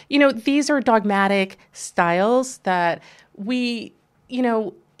 These are dogmatic styles that we,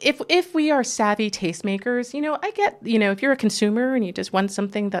 if we are savvy tastemakers, I get, if you're a consumer and you just want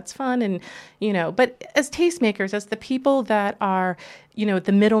something that's fun and, but as tastemakers, as the people that are,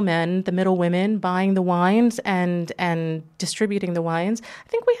 the middlemen, the middle women buying the wines and distributing the wines, I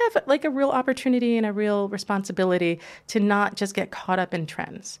think we have like a real opportunity and a real responsibility to not just get caught up in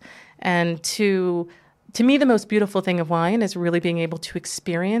trends. And to me, the most beautiful thing of wine is really being able to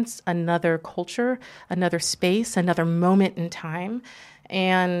experience another culture, another space, another moment in time.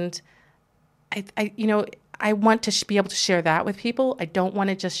 And I want to be able to share that with people. I don't want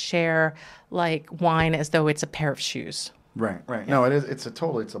to just share like wine as though it's a pair of shoes. Right. Yeah. No, it is. It's a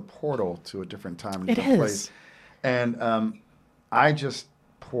portal to a different time and different place. And I just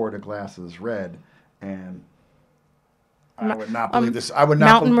poured a glass of this red, and I would not believe this. I would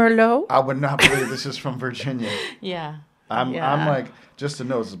not Mountain Merlot. I would not believe this is from Virginia. Yeah. I'm like, just to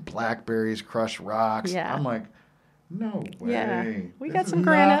know this is blackberries, crushed rocks. Yeah. I'm like, no way. Yeah. We got some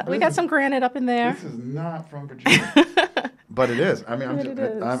granite. We got some granite up in there. This is not from Virginia. But it is. I mean,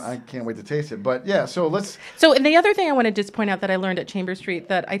 I can't wait to taste it. But yeah, so let's. So and the other thing I want to just point out that I learned at Chambers Street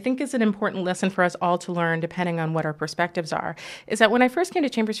that I think is an important lesson for us all to learn, depending on what our perspectives are, is that when I first came to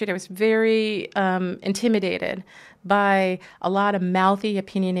Chambers Street, I was very intimidated by a lot of mouthy,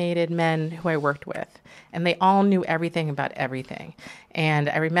 opinionated men who I worked with. and they all knew everything about everything. And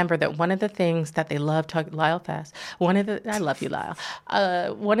I remember that one of the things that they loved talking, Lyle Fast, I love you, Lyle.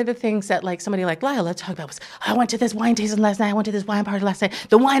 One of the things that like somebody like Lyle let's talk about was, I went to this wine tasting last night, I went to this wine party last night,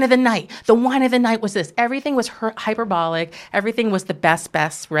 the wine of the night was this. Everything was hyperbolic, everything was the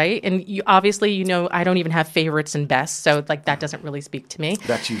best, right? And you obviously, I don't even have favorites and best, so like that doesn't really speak to me.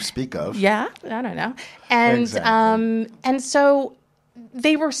 That you speak of. Yeah, I don't know. And exactly. And so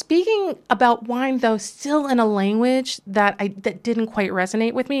they were speaking about wine, though, still in a language that didn't quite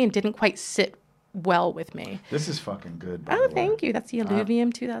resonate with me and didn't quite sit well with me. This is fucking good. Thank you. That's the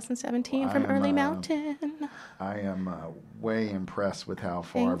Alluvium 2017 from Early Mountain. I am way impressed with how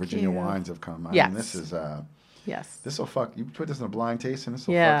far Virginia wines have come. I mean, this is... Yes. This will fuck. You put this in a blind taste, and this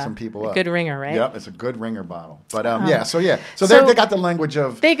will fuck some people up. A good ringer, right? Yep, it's a good ringer bottle. But So they got the language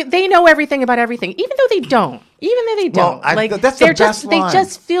of they know everything about everything, even though they don't. Well, that's the best line. They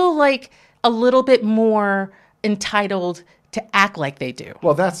just feel like a little bit more entitled to act like they do.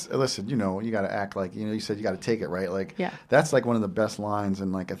 Well, listen. You got to act like you said you got to take it right. Like that's like one of the best lines,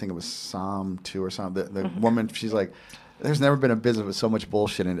 and like I think it was Psalm 2 or something. The woman, she's like, there's never been a business with so much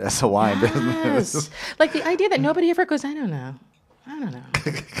bullshit in it as a wine business. Like the idea that nobody ever goes, I don't know.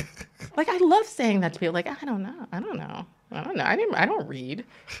 Like I love saying that to people. Like I don't know. I don't read.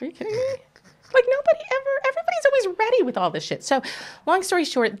 Are you kidding me? Like everybody's always ready with all this shit. So long story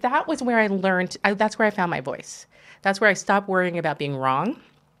short, that was where I learned, that's where I found my voice. That's where I stopped worrying about being wrong.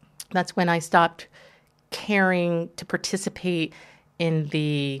 That's when I stopped caring to participate in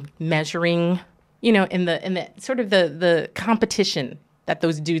the measuring, in the sort of the competition that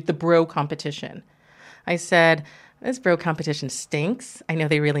those dudes, the bro competition. I said, this bro competition stinks. I know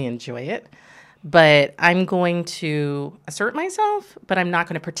they really enjoy it, but I'm going to assert myself, but I'm not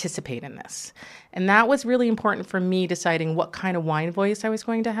going to participate in this. And that was really important for me deciding what kind of wine voice I was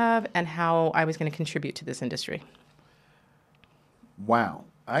going to have and how I was going to contribute to this industry. Wow.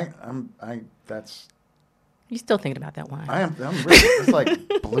 That's... You still thinking about that wine? I'm really, it's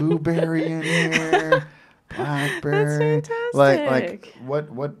like blueberry in here, blackberry. That's fantastic. Like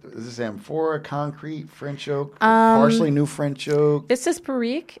what is this? Amphora, concrete, French oak, partially new French oak. This is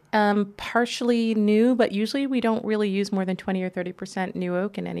Perique, partially new, but usually we don't really use more than 20 or 30% new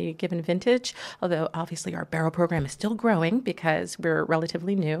oak in any given vintage. Although obviously our barrel program is still growing because we're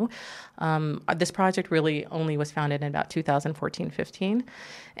relatively new. This project really only was founded in about 2014-15,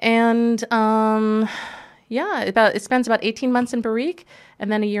 and it spends about 18 months in barrique and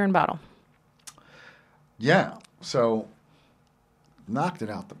then a year in bottle. Yeah, so knocked it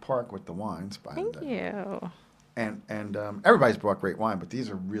out the park with the wines. Thank you. And everybody's brought great wine, but these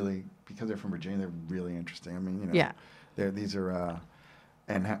are really, because they're from Virginia, they're really interesting. I mean, these are,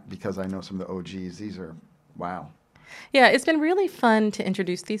 because I know some of the OGs, these are, wow. Yeah, it's been really fun to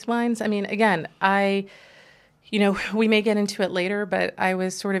introduce these wines. I mean, again, we may get into it later, but I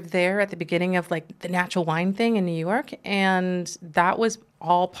was sort of there at the beginning of like the natural wine thing in New York, and that was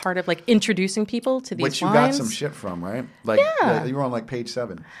all part of like introducing people to these wines. Which you got some shit from, right? Like you were on like page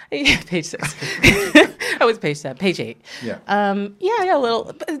 7. Yeah, page 6. I was page 7, page 8. Yeah. A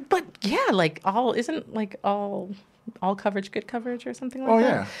little, but yeah, like isn't like all coverage good coverage or something like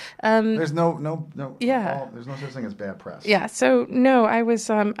that? Oh yeah. There's no. Yeah. There's no such thing as bad press. Yeah. So no, I was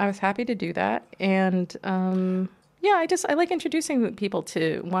happy to do that, and I like introducing people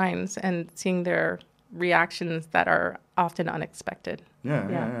to wines and seeing their reactions that are often unexpected.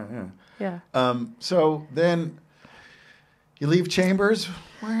 Yeah. So then you leave Chambers.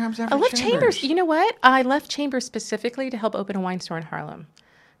 Where happens after Chambers? I left Chambers. You know what? I left Chambers specifically to help open a wine store in Harlem.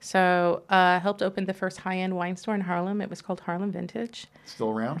 So I helped open the first high-end wine store in Harlem. It was called Harlem Vintage. Still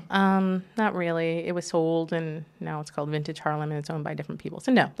around? Not really. It was sold, and now it's called Vintage Harlem, and it's owned by different people.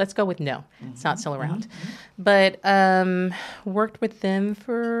 So no, let's go with no. Mm-hmm. It's not still around. Mm-hmm. But worked with them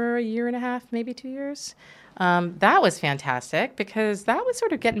for a year and a half, maybe 2 years. That was fantastic because that was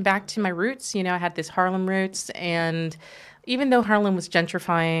sort of getting back to my roots. I had this Harlem roots, and even though Harlem was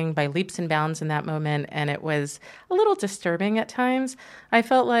gentrifying by leaps and bounds in that moment, and it was a little disturbing at times, I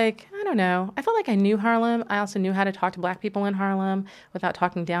felt like, I knew Harlem. I also knew how to talk to Black people in Harlem without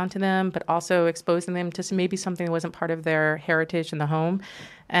talking down to them, but also exposing them to maybe something that wasn't part of their heritage in the home.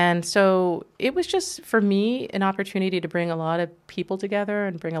 And so it was just, for me, an opportunity to bring a lot of people together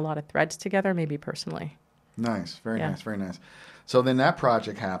and bring a lot of threads together, maybe personally. Nice. Very nice. So then that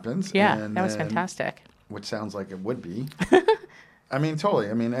project happens. Yeah, that was fantastic. Which sounds like it would be. I mean, totally.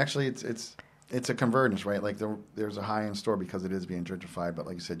 I mean, actually, it's a convergence, right? Like there's a high-end store because it is being gentrified, but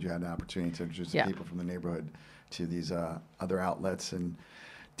like you said, you had an opportunity to introduce people from the neighborhood to these other outlets and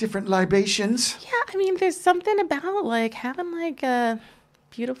different libations. Yeah, I mean, there's something about like having like a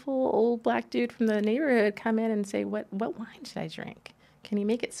beautiful old black dude from the neighborhood come in and say, what wine should I drink? Can you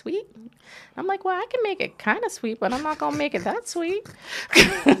make it sweet? I'm like, well, I can make it kind of sweet, but I'm not going to make it that sweet.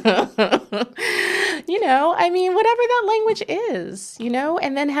 I mean, whatever that language is,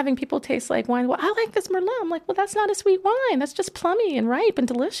 and then having people taste like wine. Well, I like this Merlot. I'm like, well, that's not a sweet wine. That's just plummy and ripe and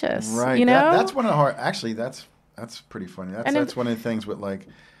delicious. Right. That's one of the hard, actually, that's pretty funny. That's one of the things with like,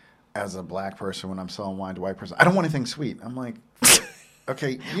 as a black person, when I'm selling wine to a white person, I don't want anything sweet. I'm like,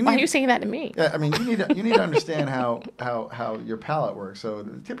 okay. Why are you saying that to me? Yeah, I mean, you need to understand how your palate works. So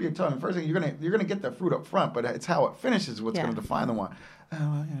the tip of your tongue, first thing you're gonna get the fruit up front, but it's how it finishes what's going to define the wine.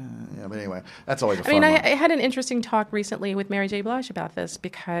 Yeah. But anyway, that's always a fun one. I had an interesting talk recently with Mary J. Blige about this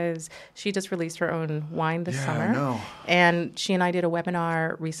because she just released her own wine this summer. I know. And she and I did a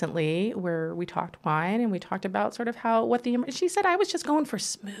webinar recently where we talked wine and we talked about sort of she said I was just going for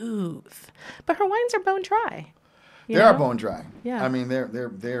smooth, but her wines are bone dry. They are bone dry. Yeah. I mean,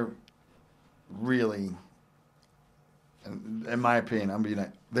 they're really, in my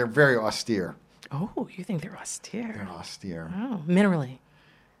opinion, they're very austere. Oh, you think they're austere? They're austere. Oh, minerally.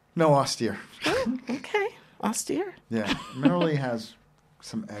 No, austere. Oh, okay. Austere. Yeah. Minerally has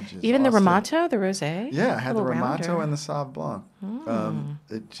some edges. Even the Ramato, the Rosé? Yeah, I had the Ramato and the Sauv Blanc.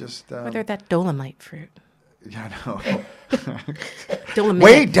 It just... Whether that Dolomite fruit. Yeah, I know. Dolomitic.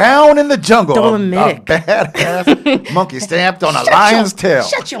 Way down in the jungle, Dolomitic. a badass monkey stamped on a lion's tail.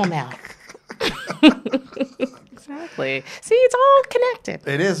 Shut your mouth. Exactly. See, it's all connected.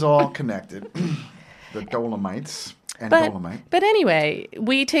 It is all connected. The Dolomites and Dolomite. But anyway,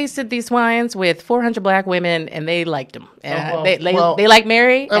 we tasted these wines with 400 black women, and they liked them. And they like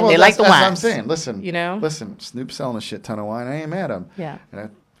Mary, and they like the wines. That's what I'm saying. Listen, Listen, Snoop's selling a shit ton of wine. I ain't mad at him. Yeah.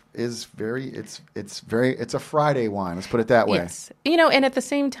 And it's a Friday wine. Let's put it that way. Yes. And at the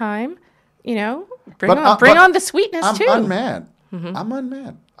same time, bring on the sweetness too. I'm unmad. Mm-hmm. I'm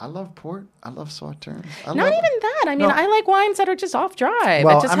unmad. I love port. I love Sauternes. Not even that. I mean, I like wines that are just off dry,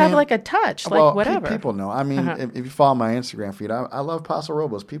 that just have like a touch, like whatever. People know. I mean, if you follow my Instagram feed, I love Paso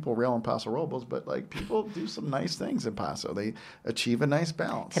Robles. People rail on Paso Robles, but like people do some nice things in Paso. They achieve a nice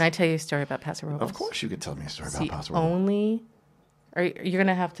balance. Can I tell you a story about Paso Robles? Of course, you could tell me a story about Paso Robles. You're going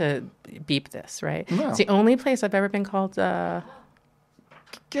to have to beep this, right? No. It's the only place I've ever been called... Shut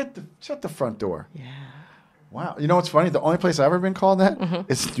the front door. Yeah. Wow. You know what's funny? The only place I've ever been called that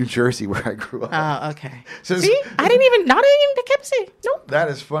is New Jersey, where I grew up. Oh, okay. So see? Not even Poughkeepsie. Nope. That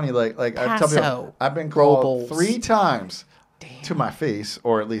is funny. Like I tell you, I've been called 3 times to my face,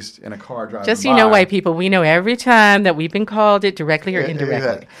 or at least in a car driving Just so you know, white people, we know every time that we've been called it directly or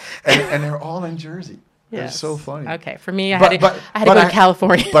indirectly. And they're all in Jersey. Yes. It's so funny. Okay, for me, I had to go to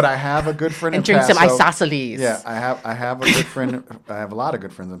California. But I have a good friend and in Paso. drink some isosceles. Yeah, I have a good friend. I have a lot of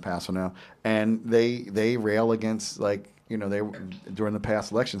good friends in Paso now, and they rail against they during the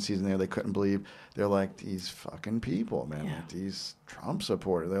past election season they couldn't believe they're like these fucking people, man, like these Trump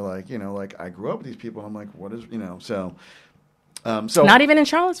supporters. They're like I grew up with these people, and I'm like, what is so not even in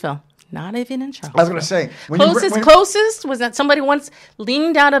Charlottesville. Not even in Charlottesville. I was going to say. Closest was that somebody once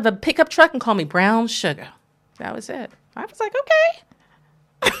leaned out of a pickup truck and called me brown sugar. That was it. I was like, okay.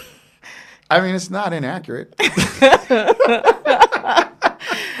 I mean, it's not inaccurate.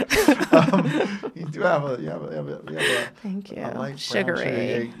 You do have a Thank you. Light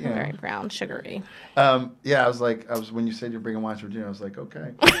sugary. Very brown sugary. I was when you said you're bringing wines from Virginia, I was like,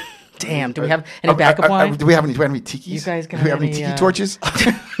 okay. Damn, do we have any backup wine? Do we have any tikis? You guys got do we have any tiki torches?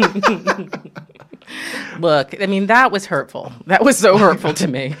 Look, I mean, that was hurtful. That was so hurtful to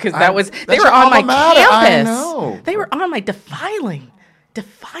me because they were on my campus. I know. They were on my defiling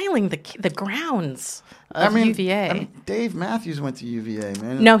the grounds of UVA. Dave Matthews went to UVA,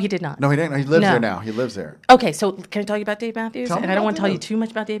 man. No, he did not. No, he didn't. He lives there now. He lives there. Okay, so can I tell you about Dave Matthews? And I don't want to tell you too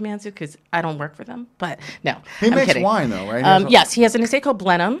much about Dave Matthews because I don't work for them. But no, he makes kidding. wine though, right? Yes, he has an estate called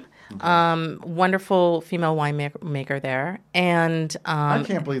Blenheim. Okay. Wonderful female winemaker there, and I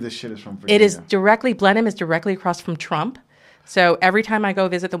can't believe this shit is from Virginia. It is Blenheim is directly across from Trump. So every time I go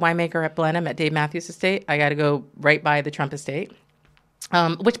visit the winemaker at Blenheim at Dave Matthews' estate, I got to go right by the Trump estate.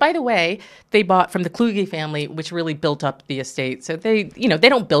 Which, by the way, they bought from the Kluge family, which really built up the estate. So they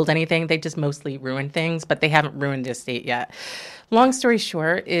don't build anything; they just mostly ruin things, but they haven't ruined the estate yet. Long story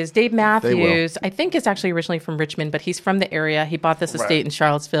short is Dave Matthews, I think is actually originally from Richmond, but he's from the area. He bought this estate in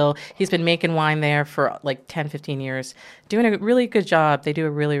Charlottesville. He's been making wine there for like 10, 15 years, doing a really good job. They do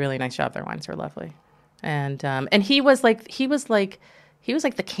a really, really nice job. Their wines are lovely. And he was like He was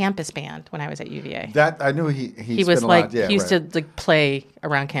like the campus band when I was at UVA. That I knew he was spent like a lot, yeah, he used to like play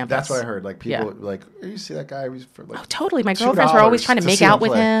around campus. That's what I heard. Like people like, you see that guy? He's for like oh, totally. My girlfriends were always trying to make out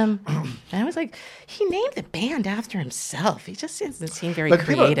with him, and I was like, he named the band after himself. He just doesn't seem very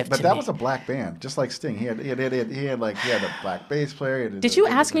creative. But to that me. was a black band, just like Sting. He had a black bass player. Did you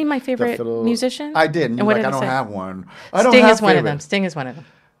ask me my favorite musician? I did. And what like, did I don't say? have one. Sting is one of them. Sting is one of them.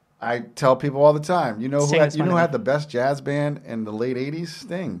 I tell people all the time. You know who had the best jazz band in the late '80s?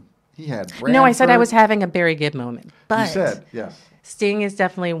 Sting. He had Branford. No, I said I was having a Barry Gibb moment. But you said, yes. Sting is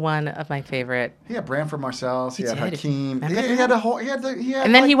definitely one of my favorite. He had Branford Marsalis. He had did. Hakeem. He had a whole.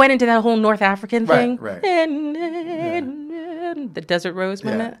 And then he went into that whole North African thing. Right. The Desert Rose,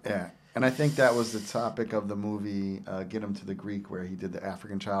 wasn't it? Yeah. And I think that was the topic of the movie Get Him to the Greek, where he did the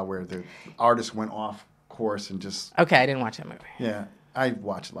African Child, where the artist went off course and just. Okay, I didn't watch that movie. Yeah. I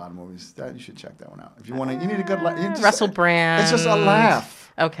watch a lot of movies. You should check that one out. If you want to, you need a good laugh. Russell Brand. It's just a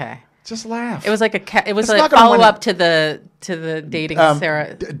laugh. Okay. Just laugh. It was like it was like follow up to the dating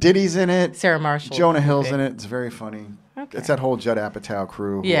Sarah. Diddy's in it. Sarah Marshall. Jonah Hill's in it. It's very funny. Okay. It's that whole Judd Apatow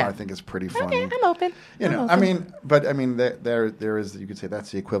crew, who I think is pretty funny. Okay, I'm open. There is, you could say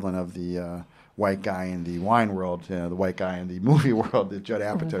that's the equivalent of the white guy in the wine world, the white guy in the movie world, the Judd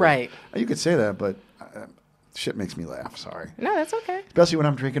Apatow. Right. You could say that, but shit makes me laugh. Sorry. No, that's okay. Especially when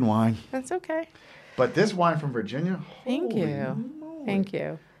I'm drinking wine. That's okay. But this wine from Virginia. Thank you. Thank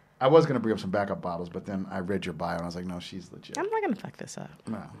you. I was going to bring up some backup bottles, but then I read your bio and I was like, no, she's legit. I'm not going to fuck this up.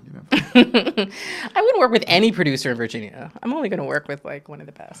 No, you know. I wouldn't work with any producer in Virginia. I'm only going to work with like one of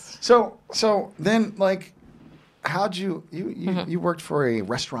the best. So then like, how'd you worked for a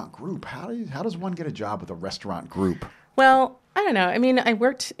restaurant group? How does one get a job with a restaurant group? Well, I don't know. I mean, I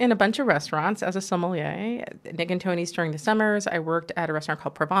worked in a bunch of restaurants as a sommelier. Nick and Tony's during the summers. I worked at a restaurant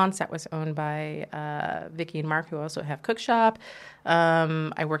called Provence that was owned by Vicky and Mark, who also have Cook Shop.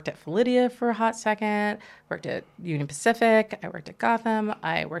 I worked at Felidia for a hot second. Worked at Union Pacific. I worked at Gotham.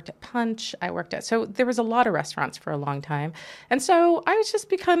 I worked at Punch. So there was a lot of restaurants for a long time. And so I was just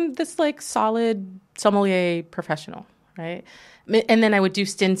become this like solid sommelier professional, right? And then I would do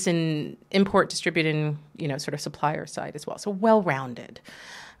stints in import, distributing, sort of supplier side as well. So well-rounded.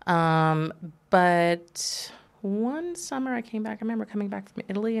 But one summer I came back. I remember coming back from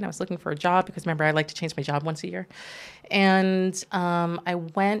Italy, and I was looking for a job because, remember, I like to change my job once a year. And I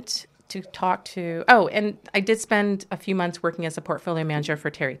went to talk to... Oh, and I did spend a few months working as a portfolio manager for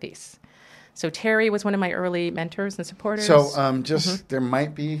Terry Thies. So Terry was one of my early mentors and supporters. So there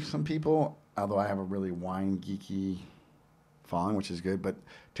might be some people, although I have a really wine geeky following, which is good. But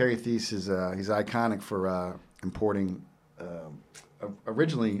Terry Thies is he's iconic for importing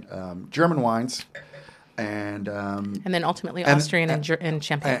originally German wines, and then ultimately Austrian and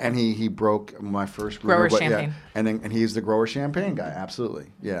champagne. And he broke my first grower champagne. Yeah. And he's the grower champagne guy, absolutely.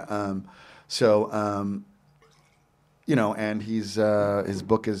 Yeah. And he's his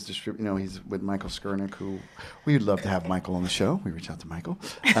book is distributed. He's with Michael Skurnick, who we'd love to have Michael on the show. We reach out to Michael.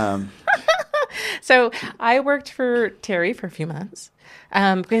 So I worked for Terry for a few months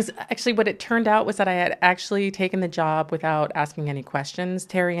because actually what it turned out was that I had actually taken the job without asking any questions.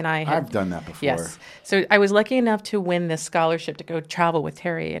 Terry and I've done that before. Yes. So I was lucky enough to win this scholarship to go travel with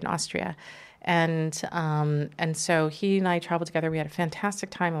Terry in Austria. And so he and I traveled together. We had a fantastic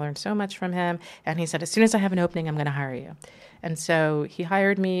time. I learned so much from him. And he said, as soon as I have an opening, I'm going to hire you. And so he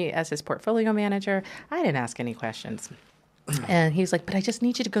hired me as his portfolio manager. I didn't ask any questions. And he's like, but I just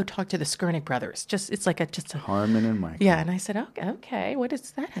need you to go talk to the Skurnick brothers. It's like a Harmon and Michael. Yeah, and I said, okay, what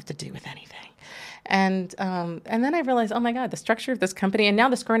does that have to do with anything? And then I realized, oh my God, the structure of this company, and now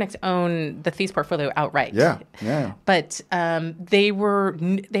the Skurnicks own the Thies portfolio outright. Yeah. But they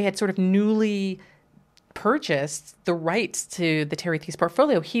had sort of newly purchased the rights to the Terry Thies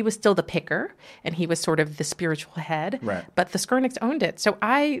portfolio. He was still the picker, and he was sort of the spiritual head. Right. But the Skurnicks owned it. So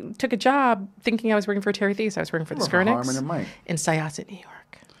I took a job thinking I was working for Terry Thies. I was working for the Skurnicks Harmon and Mike. in Syosset, New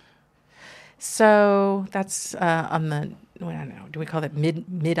York. So that's on the, I don't know, do we call that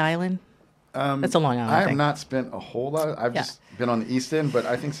Mid-Island? That's a Long Island. I have not spent a whole lot. I've just been on the East End, but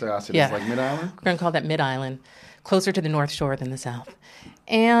I think Syosset is like Mid-Island. We're going to call that Mid-Island, closer to the North Shore than the South.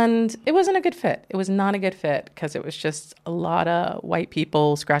 And it wasn't a good fit. It was not a good fit because it was just a lot of white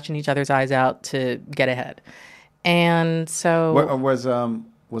people scratching each other's eyes out to get ahead. And so...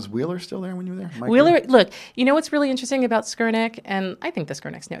 Was Wheeler still there when you were there? Wheeler, look, you know what's really interesting about Skurnick, and I think the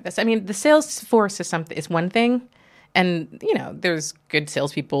Skurnicks know this. I mean, the sales force is one thing. And, there's good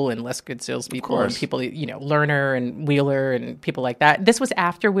salespeople and less good salespeople and people, Lerner and Wheeler and people like that. This was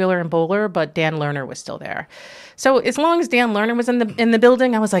after Wheeler and Bowler, but Dan Lerner was still there. So as long as Dan Lerner was in the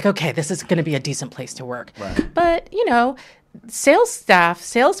building, I was like, okay, this is going to be a decent place to work. Right. But,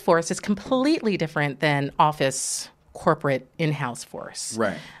 sales force is completely different than office corporate in-house force.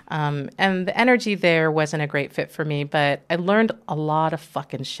 Right. And the energy there wasn't a great fit for me, but I learned a lot of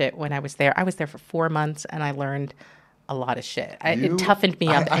fucking shit when I was there. I was there for 4 months and I learned a lot of shit. It toughened me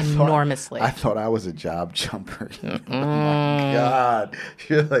up enormously. I thought I was a job jumper. Oh my God.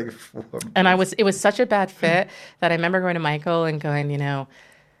 You're like 4 months. And it was such a bad fit that I remember going to Michael and going,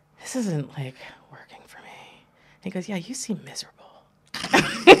 this isn't like working for me. And he goes, yeah, you seem miserable.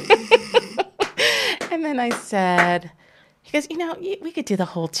 And then I said, he goes, we could do the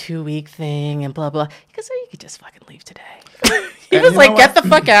whole 2-week thing and blah, blah. He goes, you could just fucking leave today. He was like, get the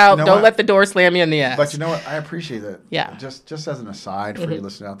fuck out. Don't let the door slam you in the ass. But you know what? I appreciate that. Yeah. Just as an aside for you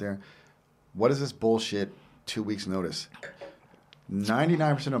listening out there, what is this bullshit 2 weeks notice?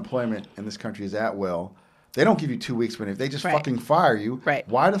 99% of employment in this country is at will. They don't give you 2 weeks, but if they just fucking fire you,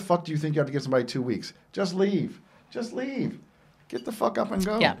 why the fuck do you think you have to give somebody 2 weeks? Just leave. Just leave. Get the fuck up and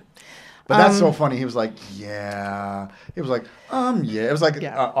go. Yeah. But that's so funny. He was like, yeah. He was like, yeah. It was like,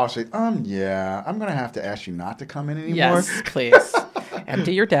 yeah. I'm going to have to ask you not to come in anymore. Yes, please.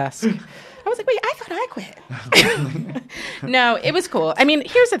 Empty your desk. I was like, wait, I thought I quit. No, it was cool. I mean,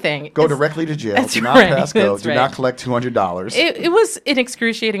 here's the thing. Go directly to jail. Do not pass go. Do not collect $200. It was an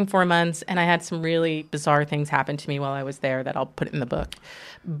excruciating 4 months, and I had some really bizarre things happen to me while I was there that I'll put in the book.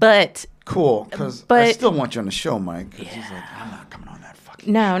 But cool, because I still want you on the show, Mike. He's like, I'm not coming on that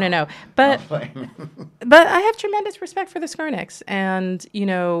fucking show. No. But I have tremendous respect for the Skurnicks. And,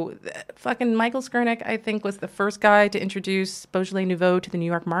 fucking Michael Skurnick, I think, was the first guy to introduce Beaujolais Nouveau to the New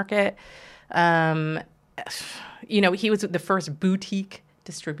York market. He was the first boutique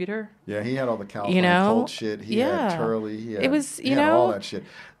distributor. Yeah, he had all the California cold shit. He had Turley. He had all that shit.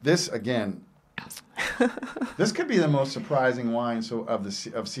 This, again... this could be the most surprising wine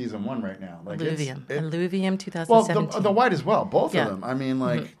of season 1 right now. Like Alluvium 2017. Well, the white as well, both of them. I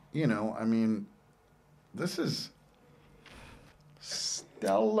mean, this is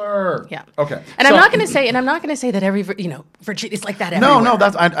stellar. Yeah. Okay. And I'm not going to say that every Virginia is like that everywhere. No,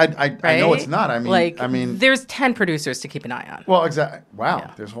 that's I know it's not. I mean, there's 10 producers to keep an eye on. Well, exactly.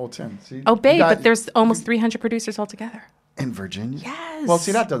 Wow, there's a whole 10. See, but there's almost 300 producers altogether. In Virginia? Yes. Well,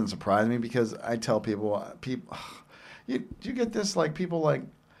 see, that doesn't surprise me because I tell people, you get this, like, people like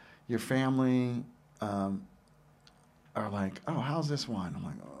your family are like, oh, how's this wine? I'm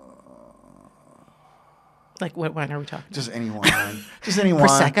like, oh. Like, what wine are we talking about? Just any wine. Just any wine.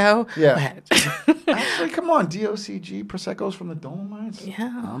 Prosecco? Yeah. Actually, come on, DOCG, Prosecco's from the Dolomites.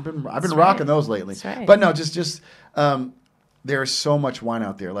 Yeah. I've been rocking those lately. That's right. But no, just there's so much wine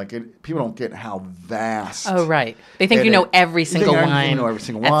out there. Like, people don't get how vast. Oh, right. They think every single wine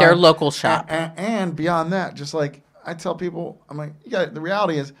at their local shop. And beyond that, just like I tell people, I'm like, the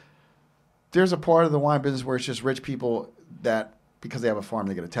reality is there's a part of the wine business where it's just rich people that, because they have a farm,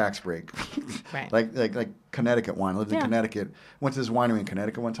 they get a tax break. Right. like Connecticut wine. I lived in Connecticut. Went to this winery in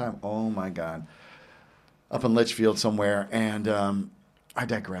Connecticut one time. Oh, my God. Up in Litchfield somewhere. And I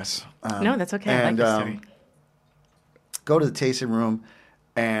digress. No, that's okay. I like this story. Go to the tasting room,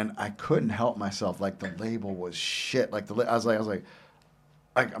 and I couldn't help myself. Like, the label was shit. Like, I was like,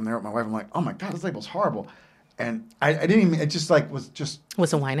 I'm there with my wife. I'm like, oh my God, this label's horrible. And I didn't even. It just like was just.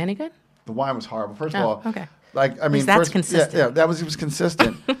 Was the wine any good? The wine was horrible. First of all, okay. Like, I mean, that's consistent. Yeah, it was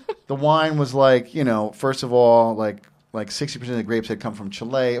consistent. The wine was like, first of all, like 60% of the grapes had come from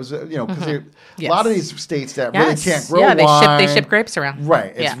Chile. It was, because a lot of these states that really can't grow wine. They ship grapes around.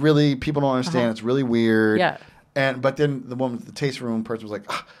 Right. It's really, people don't understand. It's really weird. Yeah. But then the taste room person was like,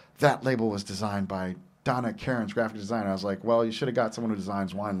 that label was designed by Donna Karen's graphic designer. I was like, well, you should have got someone who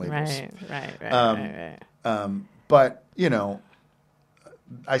designs wine labels. Right. But,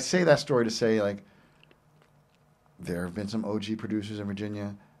 I say that story to say, like, there have been some OG producers in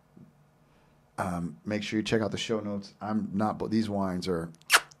Virginia. Make sure you check out the show notes. But these wines are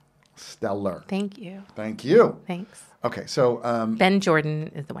stellar. Thank you. Thank you. Thanks. Okay, so Ben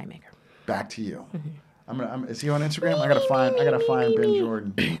Jordan is the winemaker. Back to you. Mm-hmm. Is he on Instagram? I gotta find Ben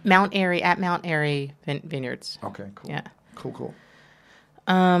Jordan. Mount Airy Vineyards. Okay, cool. Yeah. Cool.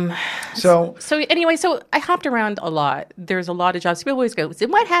 So anyway, I hopped around a lot. There's a lot of jobs. People always go, so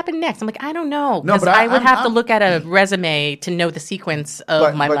what happened next? I'm like, I don't know. No, but I would have to look at a resume to know the sequence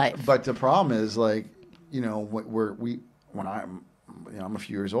of my life. But the problem is, like, I'm a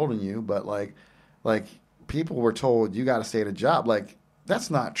few years older than you, but like people were told you got to stay at a job. Like,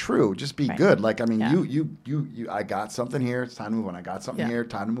 that's not true. Just be good. Like, I mean, you I got something here. It's time to move on. I got something here.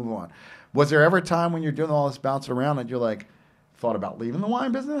 Time to move on. Was there ever a time when you're doing all this bouncing around that you're like, thought about leaving the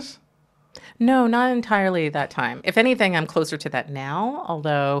wine business? No, not entirely that time. If anything, I'm closer to that now,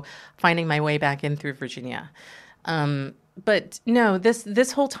 although finding my way back in through Virginia. no,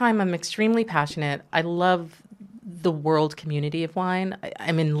 this whole time I'm extremely passionate. I love the world community of wine.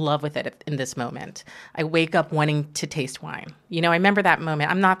 I'm in love with it in this moment. I wake up wanting to taste wine. You know, I remember that moment.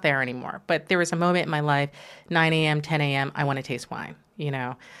 I'm not there anymore, but there was a moment in my life, 9 a.m., 10 a.m., I want to taste wine, you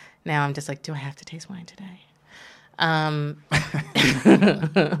know. Now I'm just like, do I have to taste wine today?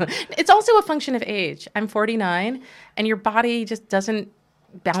 It's also a function of age. I'm 49, and your body just doesn't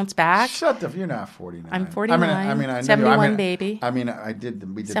bounce back. You're not 49. I'm 49. I know 71, baby. we did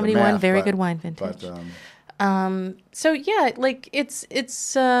the 71, math, very but, good wine vintage. But, so yeah, like it's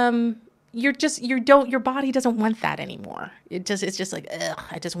your body doesn't want that anymore. It's just like, ugh,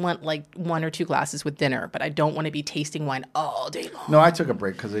 I just want like 1 or 2 glasses with dinner, but I don't want to be tasting wine all day long. No, I took a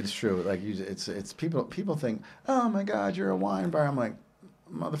break because it's true. Like it's people think, oh my God, you're a wine bar. I'm like,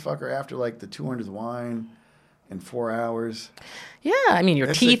 motherfucker, after like the 200th wine in 4 hours. Yeah, I mean,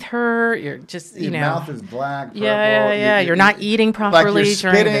 your teeth hurt. You're just, your mouth is black. Purple. Yeah. You're not eating properly. Like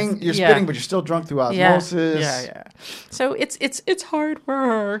you're spitting, but you're still drunk through osmosis. Yeah. So it's hard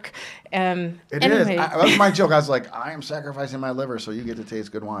work. It is. That was my joke. I was like, I am sacrificing my liver so you get to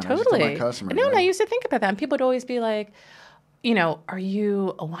taste good wine. Totally. I just told my customer. No, I used to think about that. And people would always be like, you know, are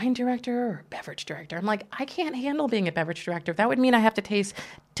you a wine director or a beverage director? I'm like, I can't handle being a beverage director. That would mean I have to taste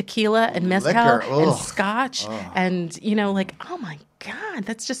tequila and mezcal and scotch. And, you know, like, oh my God,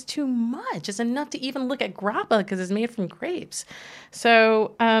 that's just too much. It's enough to even look at grappa because it's made from grapes.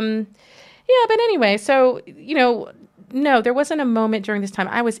 So, yeah, but anyway, so, you know, no, there wasn't a moment during this time.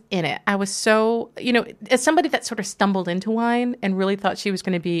 I was in it. I was so, you know, as somebody that sort of stumbled into wine and really thought she was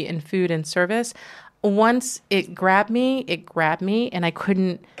going to be in food and service, once it grabbed me, and I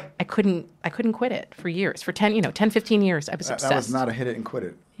couldn't quit it for years. For 10, 15 years, I was obsessed. That was not a hit it and quit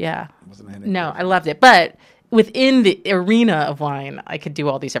it. Yeah. It wasn't a hit it and No, quit it. I loved it. But within the arena of wine, I could do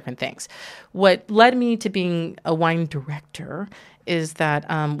all these different things. What led me to being a wine director is that,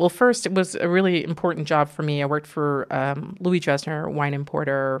 first, it was a really important job for me. I worked for Louis Dresner, wine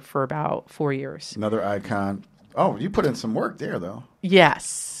importer, for about 4 years. Another icon. Oh, you put in some work there, though.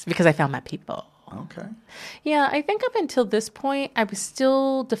 Yes, because I found my people. Okay. Yeah, I think up until this point, I was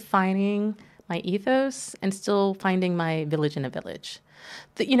still defining my ethos and still finding my village in a village.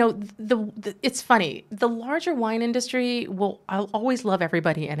 It's funny. The larger wine industry I'll always love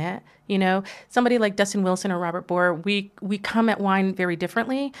everybody in it. You know, somebody like Dustin Wilson or Robert Bohr, we come at wine very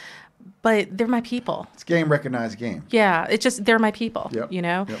differently, but they're my people. It's game recognized game. Yeah, it's just they're my people. Yep. You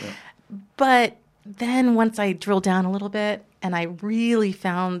know, Yep. But then once I drilled down a little bit and I really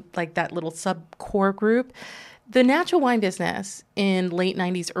found like that little sub-core group, the natural wine business in late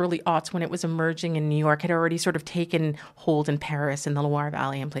 90s, early aughts, when it was emerging in New York, had already sort of taken hold in Paris and the Loire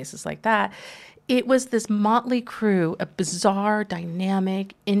Valley and places like that. It was this motley crew of bizarre,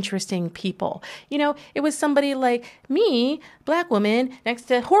 dynamic, interesting people. You know, it was somebody like me, black woman, next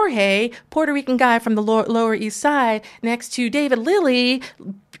to Jorge, Puerto Rican guy from the Lower East Side, next to David Lilly,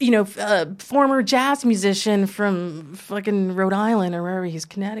 former jazz musician from fucking Rhode Island or wherever he's,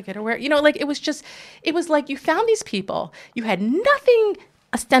 Connecticut or where, like it was like you found these people, you had nothing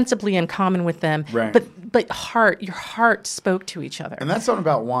ostensibly in common with them, right. but your heart spoke to each other. And that's something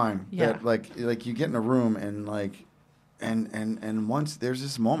about wine. Yeah. That like you get in a room and like and once there's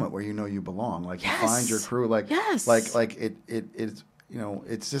this moment where you belong. Like yes. you find your crew. Like yes. like it's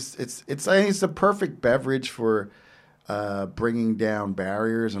it's the perfect beverage for bringing down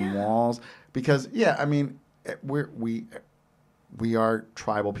barriers and walls, because I mean we are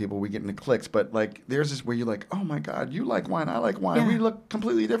tribal people. We get into cliques, but like there's this where you're like, oh my God, you like wine, I like wine. Yeah. We look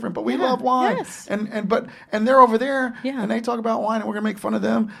completely different, but we love wine. Yes. And they're over there, Yeah. and they talk about wine, and we're gonna make fun of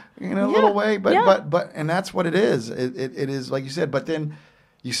them in a little way. But and that's what it is. It is like you said. But then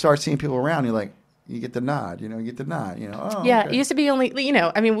you start seeing people around. You're like, you get the nod. You get the nod. Oh, yeah. okay. It used to be only.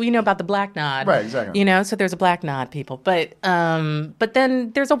 I mean, we know about the black nod, Right, exactly. So there's a black nod, people, but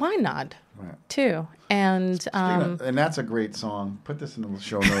then there's a wine nod, Right. too. And and that's a great song. Put this in the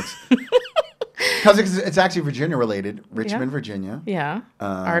show notes. Because it's actually Virginia related. Richmond, Virginia. Yeah.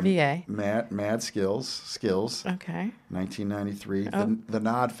 RVA. Mad Skills. Okay. 1993. Oh. The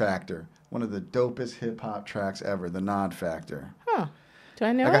Nod Factor. One of the dopest hip hop tracks ever. The Nod Factor. Huh. Do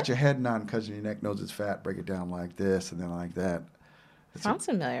I know I got it? your head nodding because your neck knows it's fat. Break it down like this and then like that. Sounds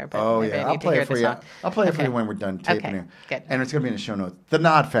familiar, but Oh maybe I yeah, need I'll to play hear it for the you. song. I'll play it for Okay. you when we're done taping Okay, it. good. And it's gonna be in the show notes. The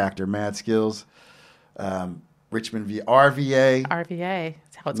Nod Factor. Mad Skills. Richmond RVA. RVA.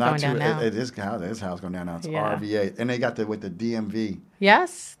 That's how it's Not going down now. It is how it's going down now. It's Yeah. RVA, and they got with the DMV.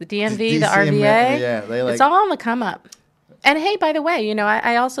 Yes, the DMV, the DCM, RVA. yeah, they it's all on the come up. And hey, by the way,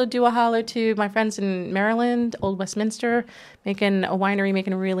 I also do a holler to my friends in Maryland, Old Westminster, making a winery,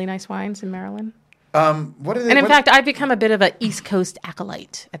 making really nice wines in Maryland. What are they? And in fact, I've become a bit of an East Coast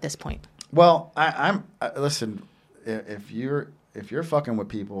acolyte at this point. Well, I'm listen. If you're fucking with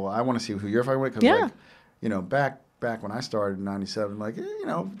people, I want to see who you're fucking with. 'Cause like, you know, back when I started in '97, like, you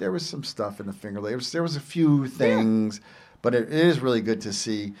know, there was some stuff in the Finger Lakes. There was a few things, but it is really good to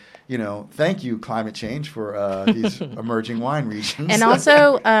see. You know, thank you, climate change, for these emerging wine regions. And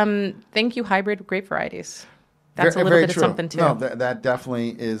also, thank you, hybrid grape varieties. That's a little very bit true. of something too. No, that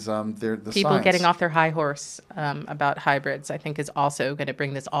definitely is. The People science. getting off their high horse about hybrids, I think, is also going to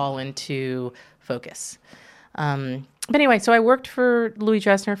bring this all into focus. But anyway, so I worked for Louis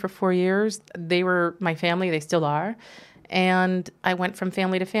Dressner for 4 years. They were my family; they still are. And I went from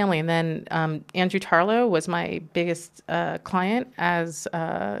family to family. And then Andrew Tarlow was my biggest client as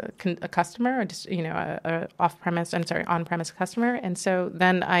a customer, just, you know, a on-premise customer. And so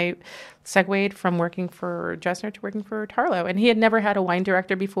then I segued from working for Dressner to working for Tarlow. And he had never had a wine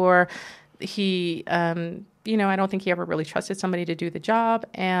director before. He, you know, I don't think he ever really trusted somebody to do the job.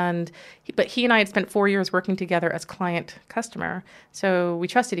 But he and I had spent 4 years working together as client-customer. So we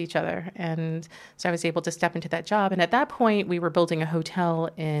trusted each other. And so I was able to step into that job. And at that point, we were building a hotel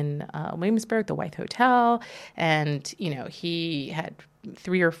in Williamsburg, the Wythe Hotel. And, you know, he had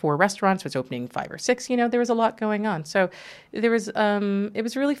 3 or 4 restaurants, was opening 5 or 6. You know, there was a lot going on. So there was, it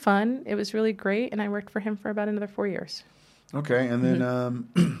was really fun. It was really great. And I worked for him for about another 4 years. Okay. And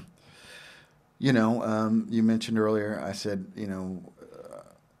then, you know, you mentioned earlier, I said, you know,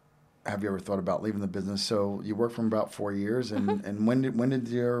 have you ever thought about leaving the business? So you worked for about 4 years, and when did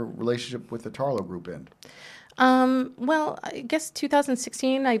your relationship with the Tarlow Group end? Well, I guess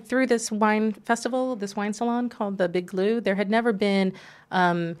 2016, I threw this wine festival, this wine salon called the Big Glue. There had never been,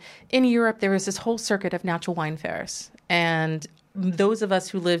 in Europe, there was this whole circuit of natural wine fairs. And those of us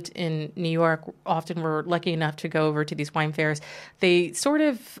who lived in New York often were lucky enough to go over to these wine fairs. The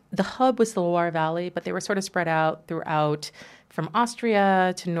hub was the Loire Valley, but they were sort of spread out throughout, from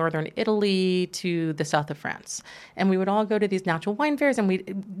Austria to northern Italy to the south of France. And we would all go to these natural wine fairs,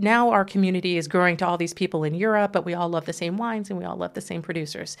 and now our community is growing to all these people in Europe, but we all love the same wines and we all love the same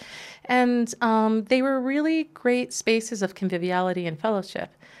producers. And they were really great spaces of conviviality and fellowship.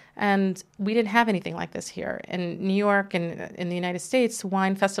 And we didn't have anything like this here. In New York and in the United States,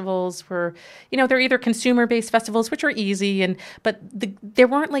 wine festivals were, you know, they're either consumer-based festivals, which are easy, but there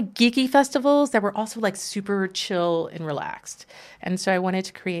weren't like geeky festivals that were also like super chill and relaxed. And so I wanted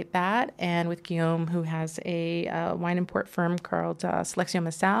to create that. And with Guillaume, who has a wine import firm called Selection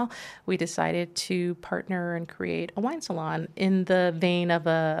Massal, we decided to partner and create a wine salon in the vein of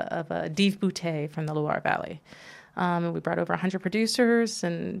a Dive Bouteille from the Loire Valley. We brought over 100 producers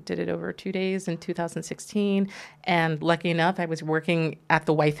and did it over 2 days in 2016. And lucky enough, I was working at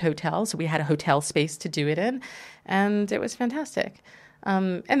the Wythe Hotel, so we had a hotel space to do it in. And it was fantastic.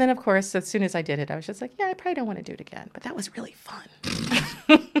 And then, of course, as soon as I did it, I was just like, yeah, I probably don't want to do it again. But that was really fun.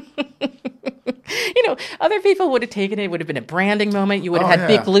 You know, other people would have taken it. It would have been a branding moment. You would have had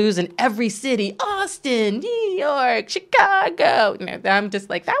big blues in every city, Austin, New York, Chicago. You know, I'm just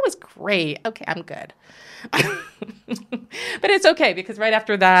like, that was great. Okay, I'm good. But it's okay, because right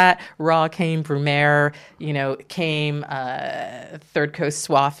after that, Raw came, Brumaire, you know, came Third Coast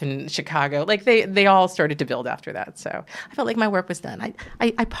Swath in Chicago. Like they all started to build after that. So I felt like my work was done.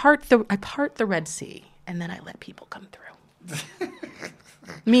 I part the Red Sea, and then I let people come through.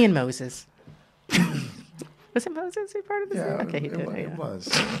 Me and Moses. Was it Moses who parted the sea? Okay, he did. It was.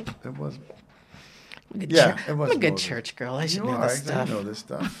 It was. It was. I'm a good church girl. I should know this stuff. I know this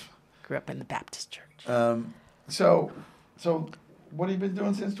stuff. Grew up in the Baptist church. So what have you been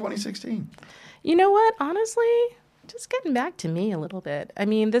doing since 2016? You know what? Honestly, just getting back to me a little bit. I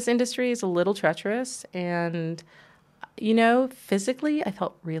mean, this industry is a little treacherous, and, you know, physically, I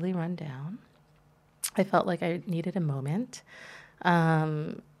felt really run down. I felt like I needed a moment.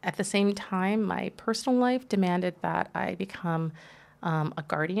 At the same time, my personal life demanded that I become a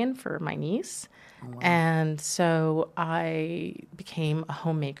guardian for my niece. Oh, wow. And so I became a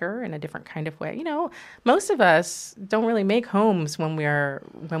homemaker in a different kind of way. You know, most of us don't really make homes when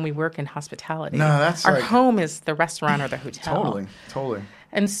we work in hospitality. No, that's our home is the restaurant or the hotel. Totally.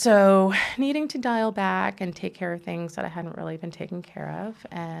 And so needing to dial back and take care of things that I hadn't really been taking care of,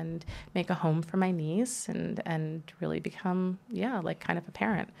 and make a home for my niece, and really become, like kind of a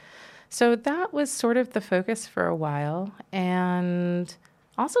parent. So that was sort of the focus for a while, and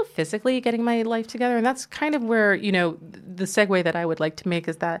also physically getting my life together. And that's kind of where, you know, the segue that I would like to make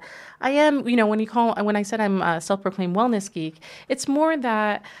is that I am, you know, when I said I'm a self-proclaimed wellness geek, it's more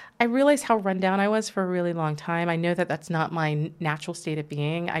that I realized how run down I was for a really long time. I know that that's not my natural state of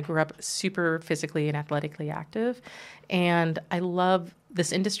being. I grew up super physically and athletically active, and I love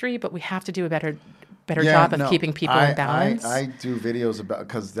this industry, but we have to do a better job of keeping people in balance. I do videos about,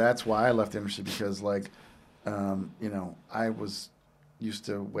 because that's why I left the industry, because I was used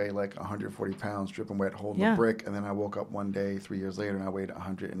to weigh like 140 pounds, dripping wet, holding a brick, and then I woke up one day 3 years later and I weighed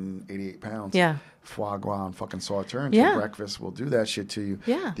 188 pounds. Yeah. Foie gras and fucking sauternes for breakfast will do that shit to you.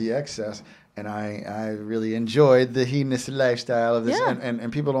 Yeah. The excess. And I really enjoyed the hedonist lifestyle of this. Yeah.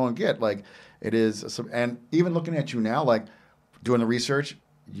 And people don't get, like, it is, and even looking at you now, like, doing the research,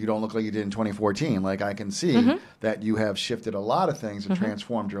 you don't look like you did in 2014. Like, I can see that you have shifted a lot of things and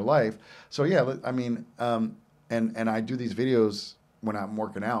transformed your life. So, yeah, I mean, and I do these videos when I'm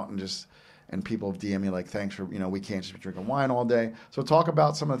working out, and people DM me like, thanks for, we can't just be drinking wine all day. So talk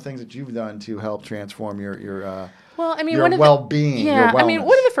about some of the things that you've done to help transform your well-being. Yeah, your I mean,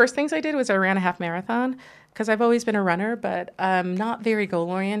 one of the first things I did was I ran a half marathon, because I've always been a runner, but I'm not very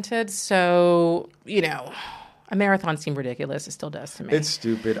goal-oriented. So, a marathon seemed ridiculous. It still does to me. It's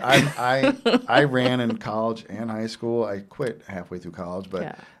stupid. I ran in college and high school. I quit halfway through college,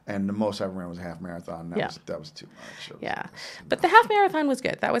 and the most I ever ran was a half marathon. That was too much. But the half marathon was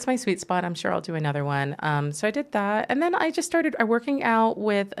good. That was my sweet spot. I'm sure I'll do another one. So I did that, and then I just started working out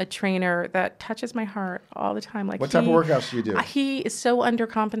with a trainer that touches my heart all the time. Like, what type of workouts do you do? He is so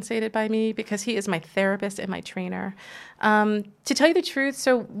undercompensated by me because he is my therapist and my trainer. To tell you the truth,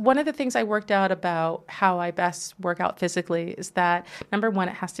 so one of the things I worked out about how I best work out physically is that, number one,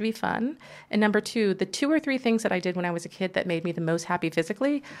 it has to be fun. And number two, the 2 or 3 things that I did when I was a kid that made me the most happy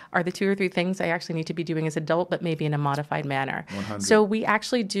physically are the 2 or 3 things I actually need to be doing as an adult, but maybe in a modified manner. 100. So we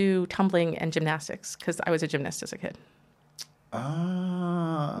actually do tumbling and gymnastics, because I was a gymnast as a kid.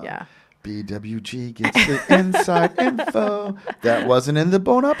 Yeah. BWG gets the inside info that wasn't in the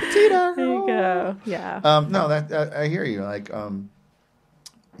Bon Appetit. There you go. Yeah. No, that I hear you. Like,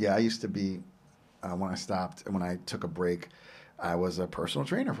 I used to be when I stopped and when I took a break, I was a personal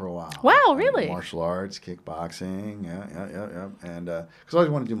trainer for a while. Wow, really? Martial arts, kickboxing, yeah, and because I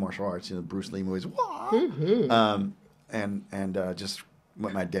always wanted to do martial arts. Bruce Lee movies. And just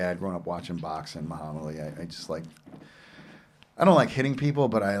with my dad growing up watching boxing, Muhammad Ali, I just like. I don't like hitting people,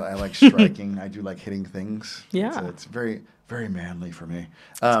 but I like striking. I do like hitting things. Yeah. It's very, very manly for me.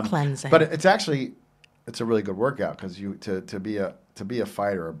 It's cleansing. But it's a really good workout, because to be a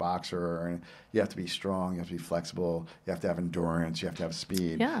fighter, a boxer, you have to be strong, you have to be flexible, you have to have endurance, you have to have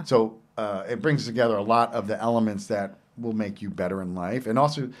speed. Yeah. So it brings together a lot of the elements that will make you better in life. And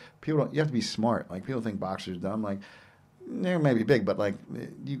also, you have to be smart. Like, people think boxers are dumb. Like, they may be big, but like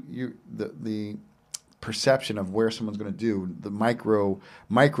the perception of where someone's going to do, the micro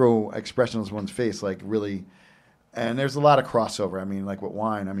expression of one's face, like, really, and there's a lot of crossover. I mean, like with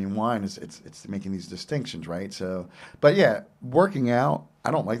wine. I mean, wine is it's making these distinctions, right? So, but yeah, working out. I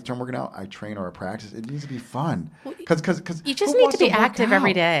don't like the term working out. I train or I practice. It needs to be fun, because you just need to be active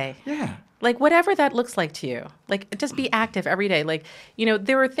every day. Yeah. Like, whatever that looks like to you. Like, just be active every day. Like,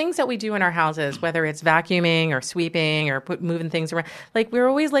 there are things that we do in our houses, whether it's vacuuming or sweeping or moving things around. Like, we're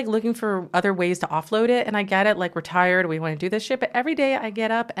always, like, looking for other ways to offload it. And I get it. Like, we're tired. We want to do this shit. But every day I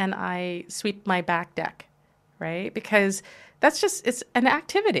get up and I sweep my back deck, right? Because that's just, it's an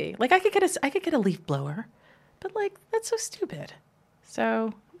activity. Like, I could get a leaf blower. But, like, that's so stupid.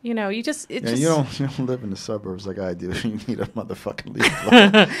 So... you don't live in the suburbs like I do. You need a motherfucking leaf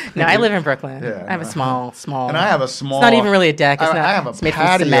blower. No, I live in Brooklyn. Yeah, I have a small. And I have a small. It's not even really a deck. I have a made from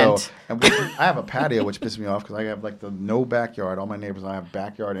patio. cement. I have a patio, which pisses me off, because I have like the no backyard. All my neighbors, I have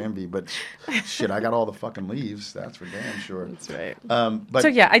backyard envy. But shit, I got all the fucking leaves. That's for damn sure. That's right. But so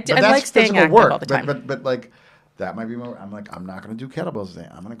yeah, I like staying active all the time. But like, that might be more. I'm not going to do kettlebells today.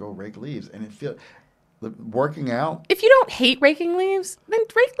 I'm going to go rake leaves, and it feels. Working out. If you don't hate raking leaves, then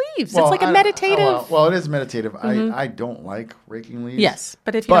rake leaves. Well, it's like a meditative. Well, it is meditative. Mm-hmm. I don't like raking leaves. Yes,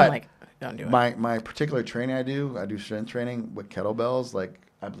 but if you don't like, don't do it. My particular training I do strength training with kettlebells. Like,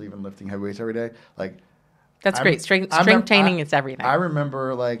 I believe in lifting heavy weights every day. Like, that's great. Strength training is everything. I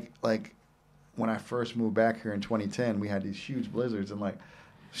remember like when I first moved back here in 2010, we had these huge blizzards, and like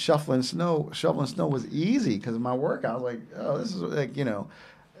shoveling snow was easy because of my workout. I was like, oh, this is like,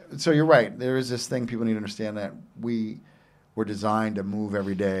 So you're right. There is this thing people need to understand, that we were designed to move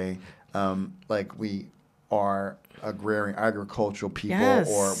every day. Like, we are agricultural people, yes.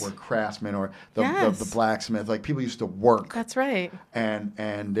 or we're craftsmen, or the blacksmith. Like, people used to work. That's right.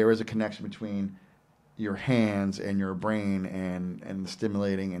 And there is a connection between your hands and your brain and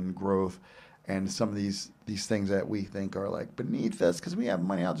stimulating and growth. And some of these things that we think are like beneath us because we have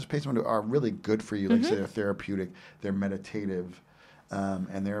money, I'll just pay someone to, are really good for you. Like, say, they're therapeutic, they're meditative.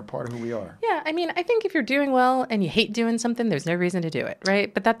 and they're a part of who we are. Yeah, I mean, I think if you're doing well and you hate doing something, there's no reason to do it,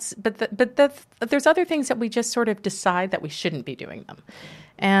 right? But there's other things that we just sort of decide that we shouldn't be doing them.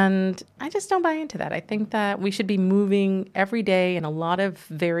 And I just don't buy into that. I think that we should be moving every day in a lot of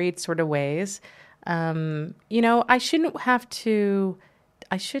varied sort of ways. I shouldn't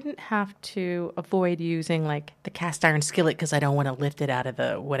have to avoid using like the cast iron skillet because I don't want to lift it out of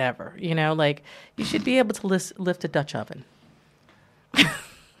the whatever. Like you should be able to lift a Dutch oven.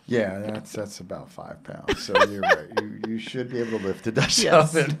 Yeah, that's about 5 pounds. So you're right. You should be able to lift a Dutch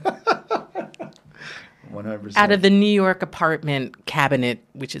oven. 100%. Out of the New York apartment cabinet,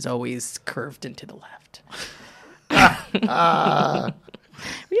 which is always curved into the left.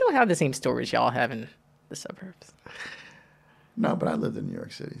 We don't have the same stories y'all have in the suburbs. No, but I lived in New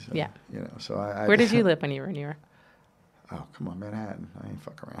York City. So, yeah. So I Where did you live when you were in New York? Oh, come on, Manhattan. I ain't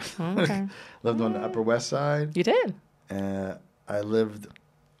fuck around. Okay. Lived on the Upper West Side. You did? I lived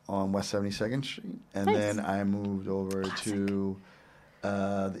on West 72nd Street. And then I moved over to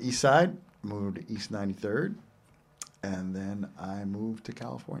the East Side. Moved to East 93rd. And then I moved to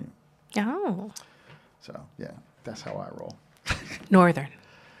California. Oh. So, yeah, that's how I roll. Northern.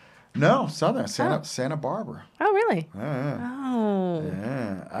 No, Southern. Santa Barbara. Oh, really? Yeah. Oh.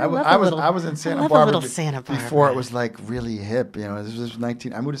 Yeah. I was in Santa Barbara Santa Barbara before it was like really hip. This was I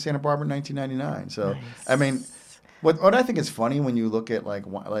moved to Santa Barbara in 1999. So, nice. I mean, what I think is funny when you look at like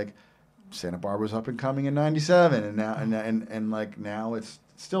Santa Barbara was up and coming in 97 and now and like now it's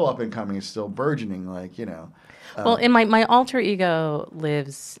still up and coming, it's still burgeoning, well, in my alter ego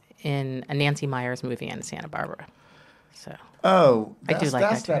lives in a Nancy Meyers movie in Santa Barbara. So that's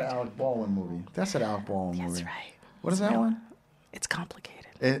that Alec Baldwin movie. That's that Alec Baldwin movie. That's right. What is that one? It's complicated.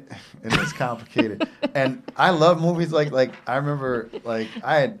 It is complicated, and I love movies like I remember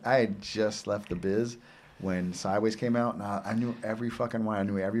I had just left the biz when Sideways came out, and I knew every fucking wine. I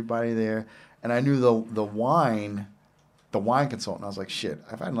knew everybody there, and I knew the wine consultant. I was like, shit,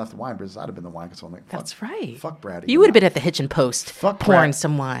 if I hadn't left the wine business, I'd have been the wine consultant. That's right. Fuck Brady. You would have been at the Hitchin' Post pouring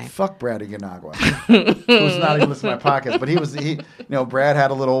some wine. Fuck Brady Ganagwa, who's not even listening to my podcast, but Brad had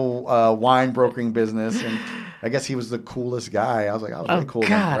a little wine brokering business, and I guess he was the coolest guy. I was like, I was really cool than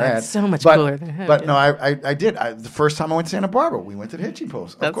Brad. I'm so much cooler than him. But no, I did. The first time I went to Santa Barbara, we went to the Hitchin'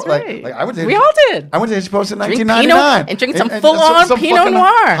 Post. That's right. We all did. I went to the Hitchin' Post in 1999. And drinking some full-on Pinot Noir.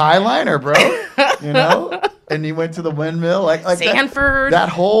 Highliner, bro. And he went to the windmill, like Sanford. That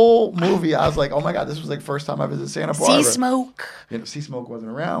whole movie, I was like, oh my god, this was like first time I visited Santa Barbara. Sea Smoke. Sea Smoke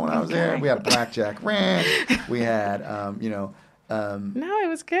wasn't around when I was there. We had Blackjack Ranch. We had, no, it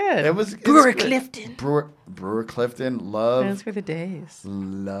was good. It was Brewer Clifton. Brewer Clifton. Love. Those were the days.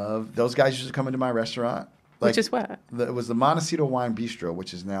 Love. Those guys used to come into my restaurant. Which is what? It was the Montecito Wine Bistro,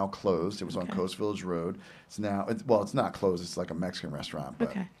 which is now closed. It was on Coast Village Road. It's now, it's not closed. It's like a Mexican restaurant.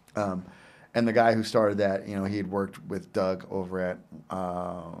 But, and the guy who started that, he had worked with Doug over at,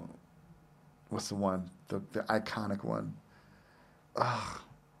 what's the one? The iconic one.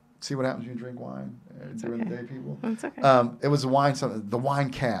 See what happens when you drink wine during the day, people? That's okay. It was the wine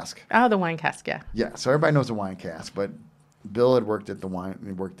cask. Oh, the wine cask, yeah. Yeah, so everybody knows the wine cask, but Bill had worked at the wine,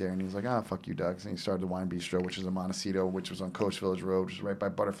 he worked there, and he was like, fuck you, Doug. And he started the Wine Bistro, which is in Montecito, which was on Coast Village Road, which was right by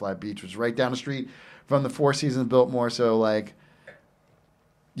Butterfly Beach, which was right down the street from the Four Seasons Biltmore. So, I've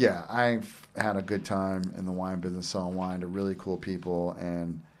had a good time in the wine business, selling wine to really cool people.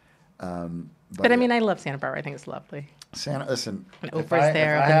 And but I mean, I love Santa Barbara. I think it's lovely. Listen, and Oprah's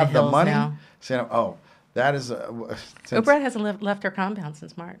there. If I have the money, now. That is. Oprah hasn't left her compound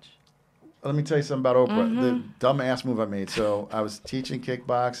since March. Let me tell you something about Oprah. Mm-hmm. The dumbass move I made. So I was teaching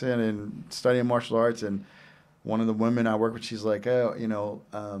kickboxing and studying martial arts, and one of the women I work with, she's like,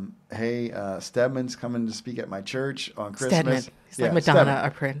 hey, Stedman's coming to speak at my church on Christmas. Stedman. He's like Madonna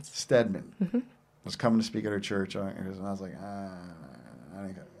or Prince. Stedman was coming to speak at her church on Christmas. And I was like,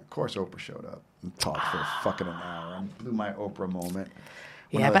 of course Oprah showed up and talked for fucking an hour. I blew my Oprah moment.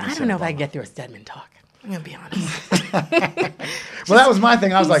 Yeah, but I don't know if I can get through a Stedman talk. I'm going to be honest. Well, that was my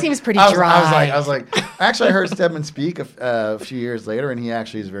thing. I was like, seems pretty dry. I was like, actually, I heard Stedman speak a few years later, and he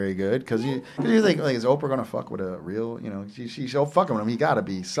actually is very good. Because you think, is Oprah going to fuck with a real, she's fucking with him. He got to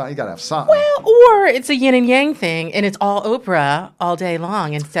have something. Well, or it's a yin and yang thing, and it's all Oprah all day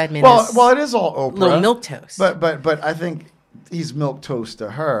long, and Stedman is well, it is all Oprah. Little milquetoast. But I think he's milquetoast to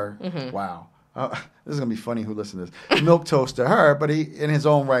her. Mm-hmm. Wow. This is going to be funny who listens to this. Milquetoast to her, but he, in his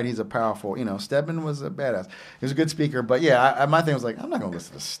own right, he's a powerful, Stedman was a badass. He was a good speaker, but yeah, my thing was like, I'm not going to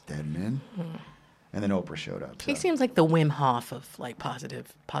listen to Stedman. And then Oprah showed up. So. He seems like the Wim Hof of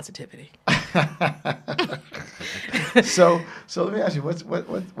positivity. So let me ask you,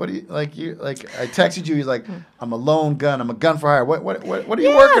 what do you like? You like I texted you. He's like, I'm a lone gun. I'm a gun for hire. What are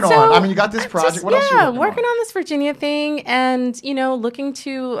you working on? I mean, you got this project. What else are you working on this Virginia thing, and looking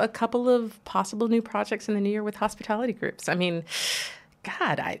to a couple of possible new projects in the new year with hospitality groups. I mean,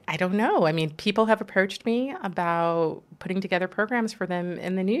 God, I don't know. I mean, people have approached me about putting together programs for them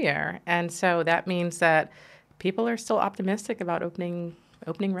in the new year, and so that means that people are still optimistic about opening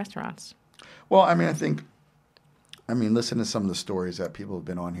restaurants. Well, I mean, listen to some of the stories that people have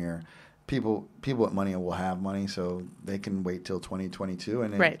been on here. People with money will have money, so they can wait till 2022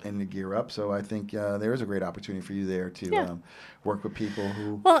 and to gear up. So I think there is a great opportunity for you there to work with people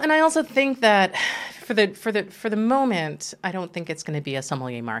who. Well, and I also think that for the moment, I don't think it's going to be a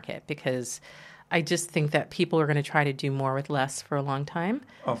sommelier market, because I just think that people are going to try to do more with less for a long time.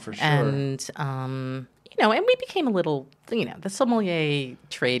 Oh, for sure. And and we became a little, the sommelier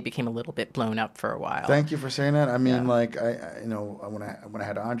trade became a little bit blown up for a while. Thank you for saying that. I mean, like, when I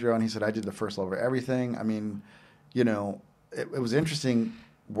had Andre on, he said I did the first level of everything. I mean, it was interesting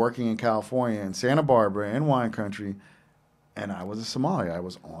working in California and Santa Barbara in wine country, and I was a sommelier. I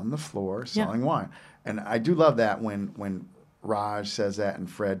was on the floor selling wine. And I do love that when Raj says that and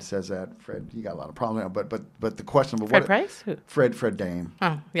Fred says that. Fred, you got a lot of problems now, but the question of Fred Price? Who? Fred Dame.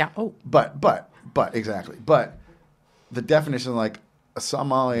 Oh, yeah. Oh. But exactly. But the definition, like, a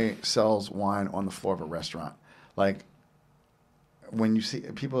sommelier sells wine on the floor of a restaurant. Like, when you see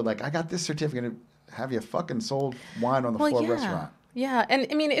people like, I got this certificate, have you fucking sold wine on the floor of a restaurant? Yeah. And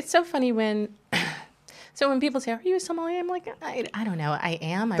I mean, it's so funny when people say, "Are you a sommelier?" I'm like, I don't know. I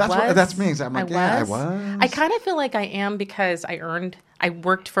am. That's me. I'm like, I was. I kind of feel like I am, because I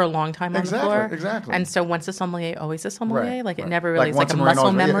worked for a long time on the floor. Exactly. And so once a sommelier, always a sommelier. Right, it never really is like a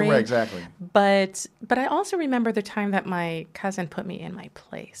muscle memory. Exactly. But I also remember the time that my cousin put me in my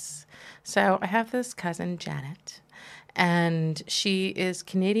place. So I have this cousin, Janet, and she is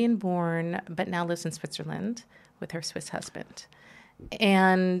Canadian born, but now lives in Switzerland with her Swiss husband.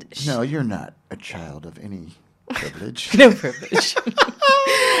 And no, you're not a child of any privilege. No privilege.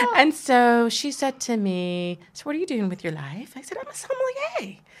 And so she said to me, "So what are you doing with your life?" I said, "I'm a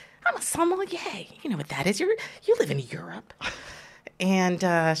sommelier. I'm a sommelier. You know what that is? You live in Europe."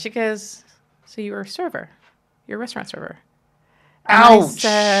 And she goes, "So you're a server? You're a restaurant server?" And Ouch.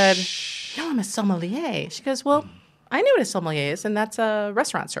 I said, "No, I'm a sommelier." She goes, "Well, I know what a sommelier is, and that's a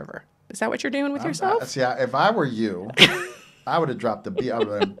restaurant server. Is that what you're doing with yourself?" See, if I were you, I would have dropped the B. I would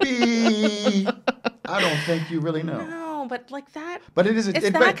have been B. I don't think you really know. No, but like that. But it is. It's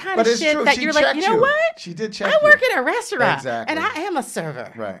that kind of shit true. that She you're like, you know what? She did check. I work in a restaurant, exactly, and I am a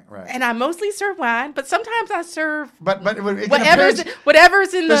server. Right. And I mostly serve wine, but sometimes I serve. But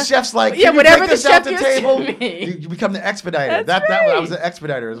whatever's in the chef's like, whatever the chef out the gives table. to me. You become the expediter. That's right. I was an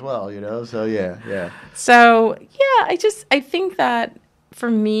expediter as well. So yeah. So yeah, I think that for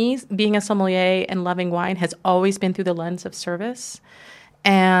me, being a sommelier and loving wine has always been through the lens of service.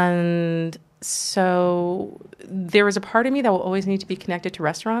 And so there is a part of me that will always need to be connected to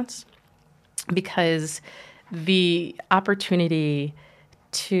restaurants, because the opportunity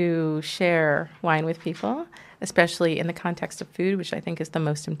to share wine with people, especially in the context of food, which I think is the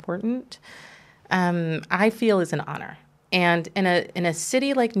most important, I feel is an honor. And in a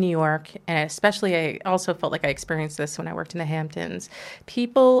city like New York, and especially I also felt like I experienced this when I worked in the Hamptons,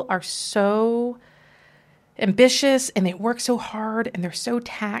 people are so ambitious and they work so hard and they're so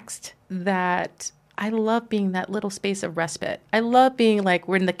taxed that I love being that little space of respite. I love being like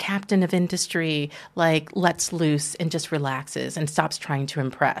when the captain of industry lets loose and just relaxes and stops trying to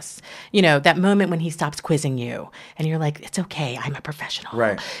impress. That moment when he stops quizzing you and you're like, it's okay, I'm a professional.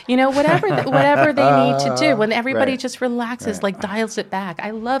 Right. Whatever they need to do, when everybody just relaxes, dials it back. I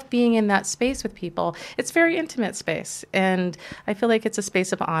love being in that space with people. It's a very intimate space, and I feel like it's a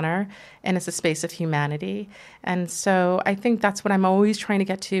space of honor and it's a space of humanity. And so I think that's what I'm always trying to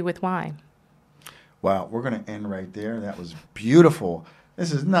get to with wine. Wow, we're going to end right there. That was beautiful.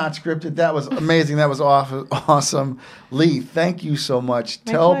 This is not scripted. That was amazing. That was awesome. Lee, thank you so much.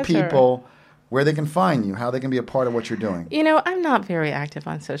 Tell pleasure. People where they can find you, how they can be a part of what you're doing. I'm not very active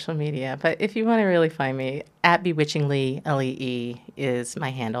on social media, but if you want to really find me, @bewitchinglee, Lee, is my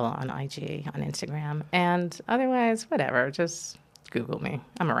handle on IG, on Instagram. And otherwise, whatever, just Google me.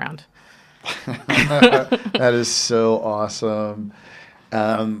 I'm around. That is so awesome.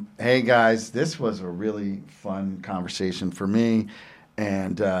 Hey guys, this was a really fun conversation for me,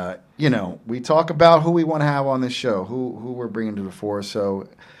 and we talk about who we want to have on this show, who we're bringing to the fore. So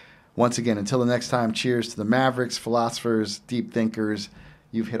once again, until the next time, cheers to the Mavericks, philosophers, deep thinkers.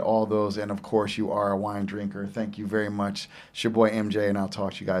 You've hit all those. And of course, you are a wine drinker. Thank you very much. It's your boy MJ, and I'll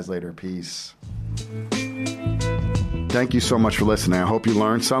talk to you guys later. Peace. Thank you so much for listening. I hope you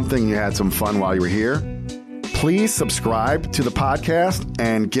learned something. You had some fun while you were here. Please subscribe to the podcast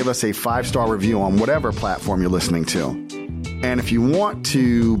and give us a 5-star review on whatever platform you're listening to. And if you want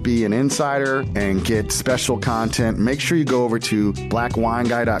to be an insider and get special content, make sure you go over to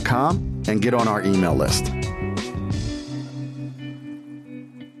blackwineguy.com and get on our email list.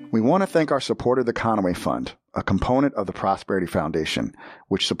 We want to thank our supporter, the Conaway Fund, a component of the Prosperity Foundation,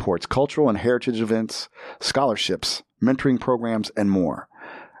 which supports cultural and heritage events, scholarships, mentoring programs, and more.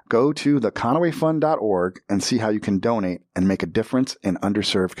 Go to theconawayfund.org and see how you can donate and make a difference in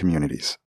underserved communities.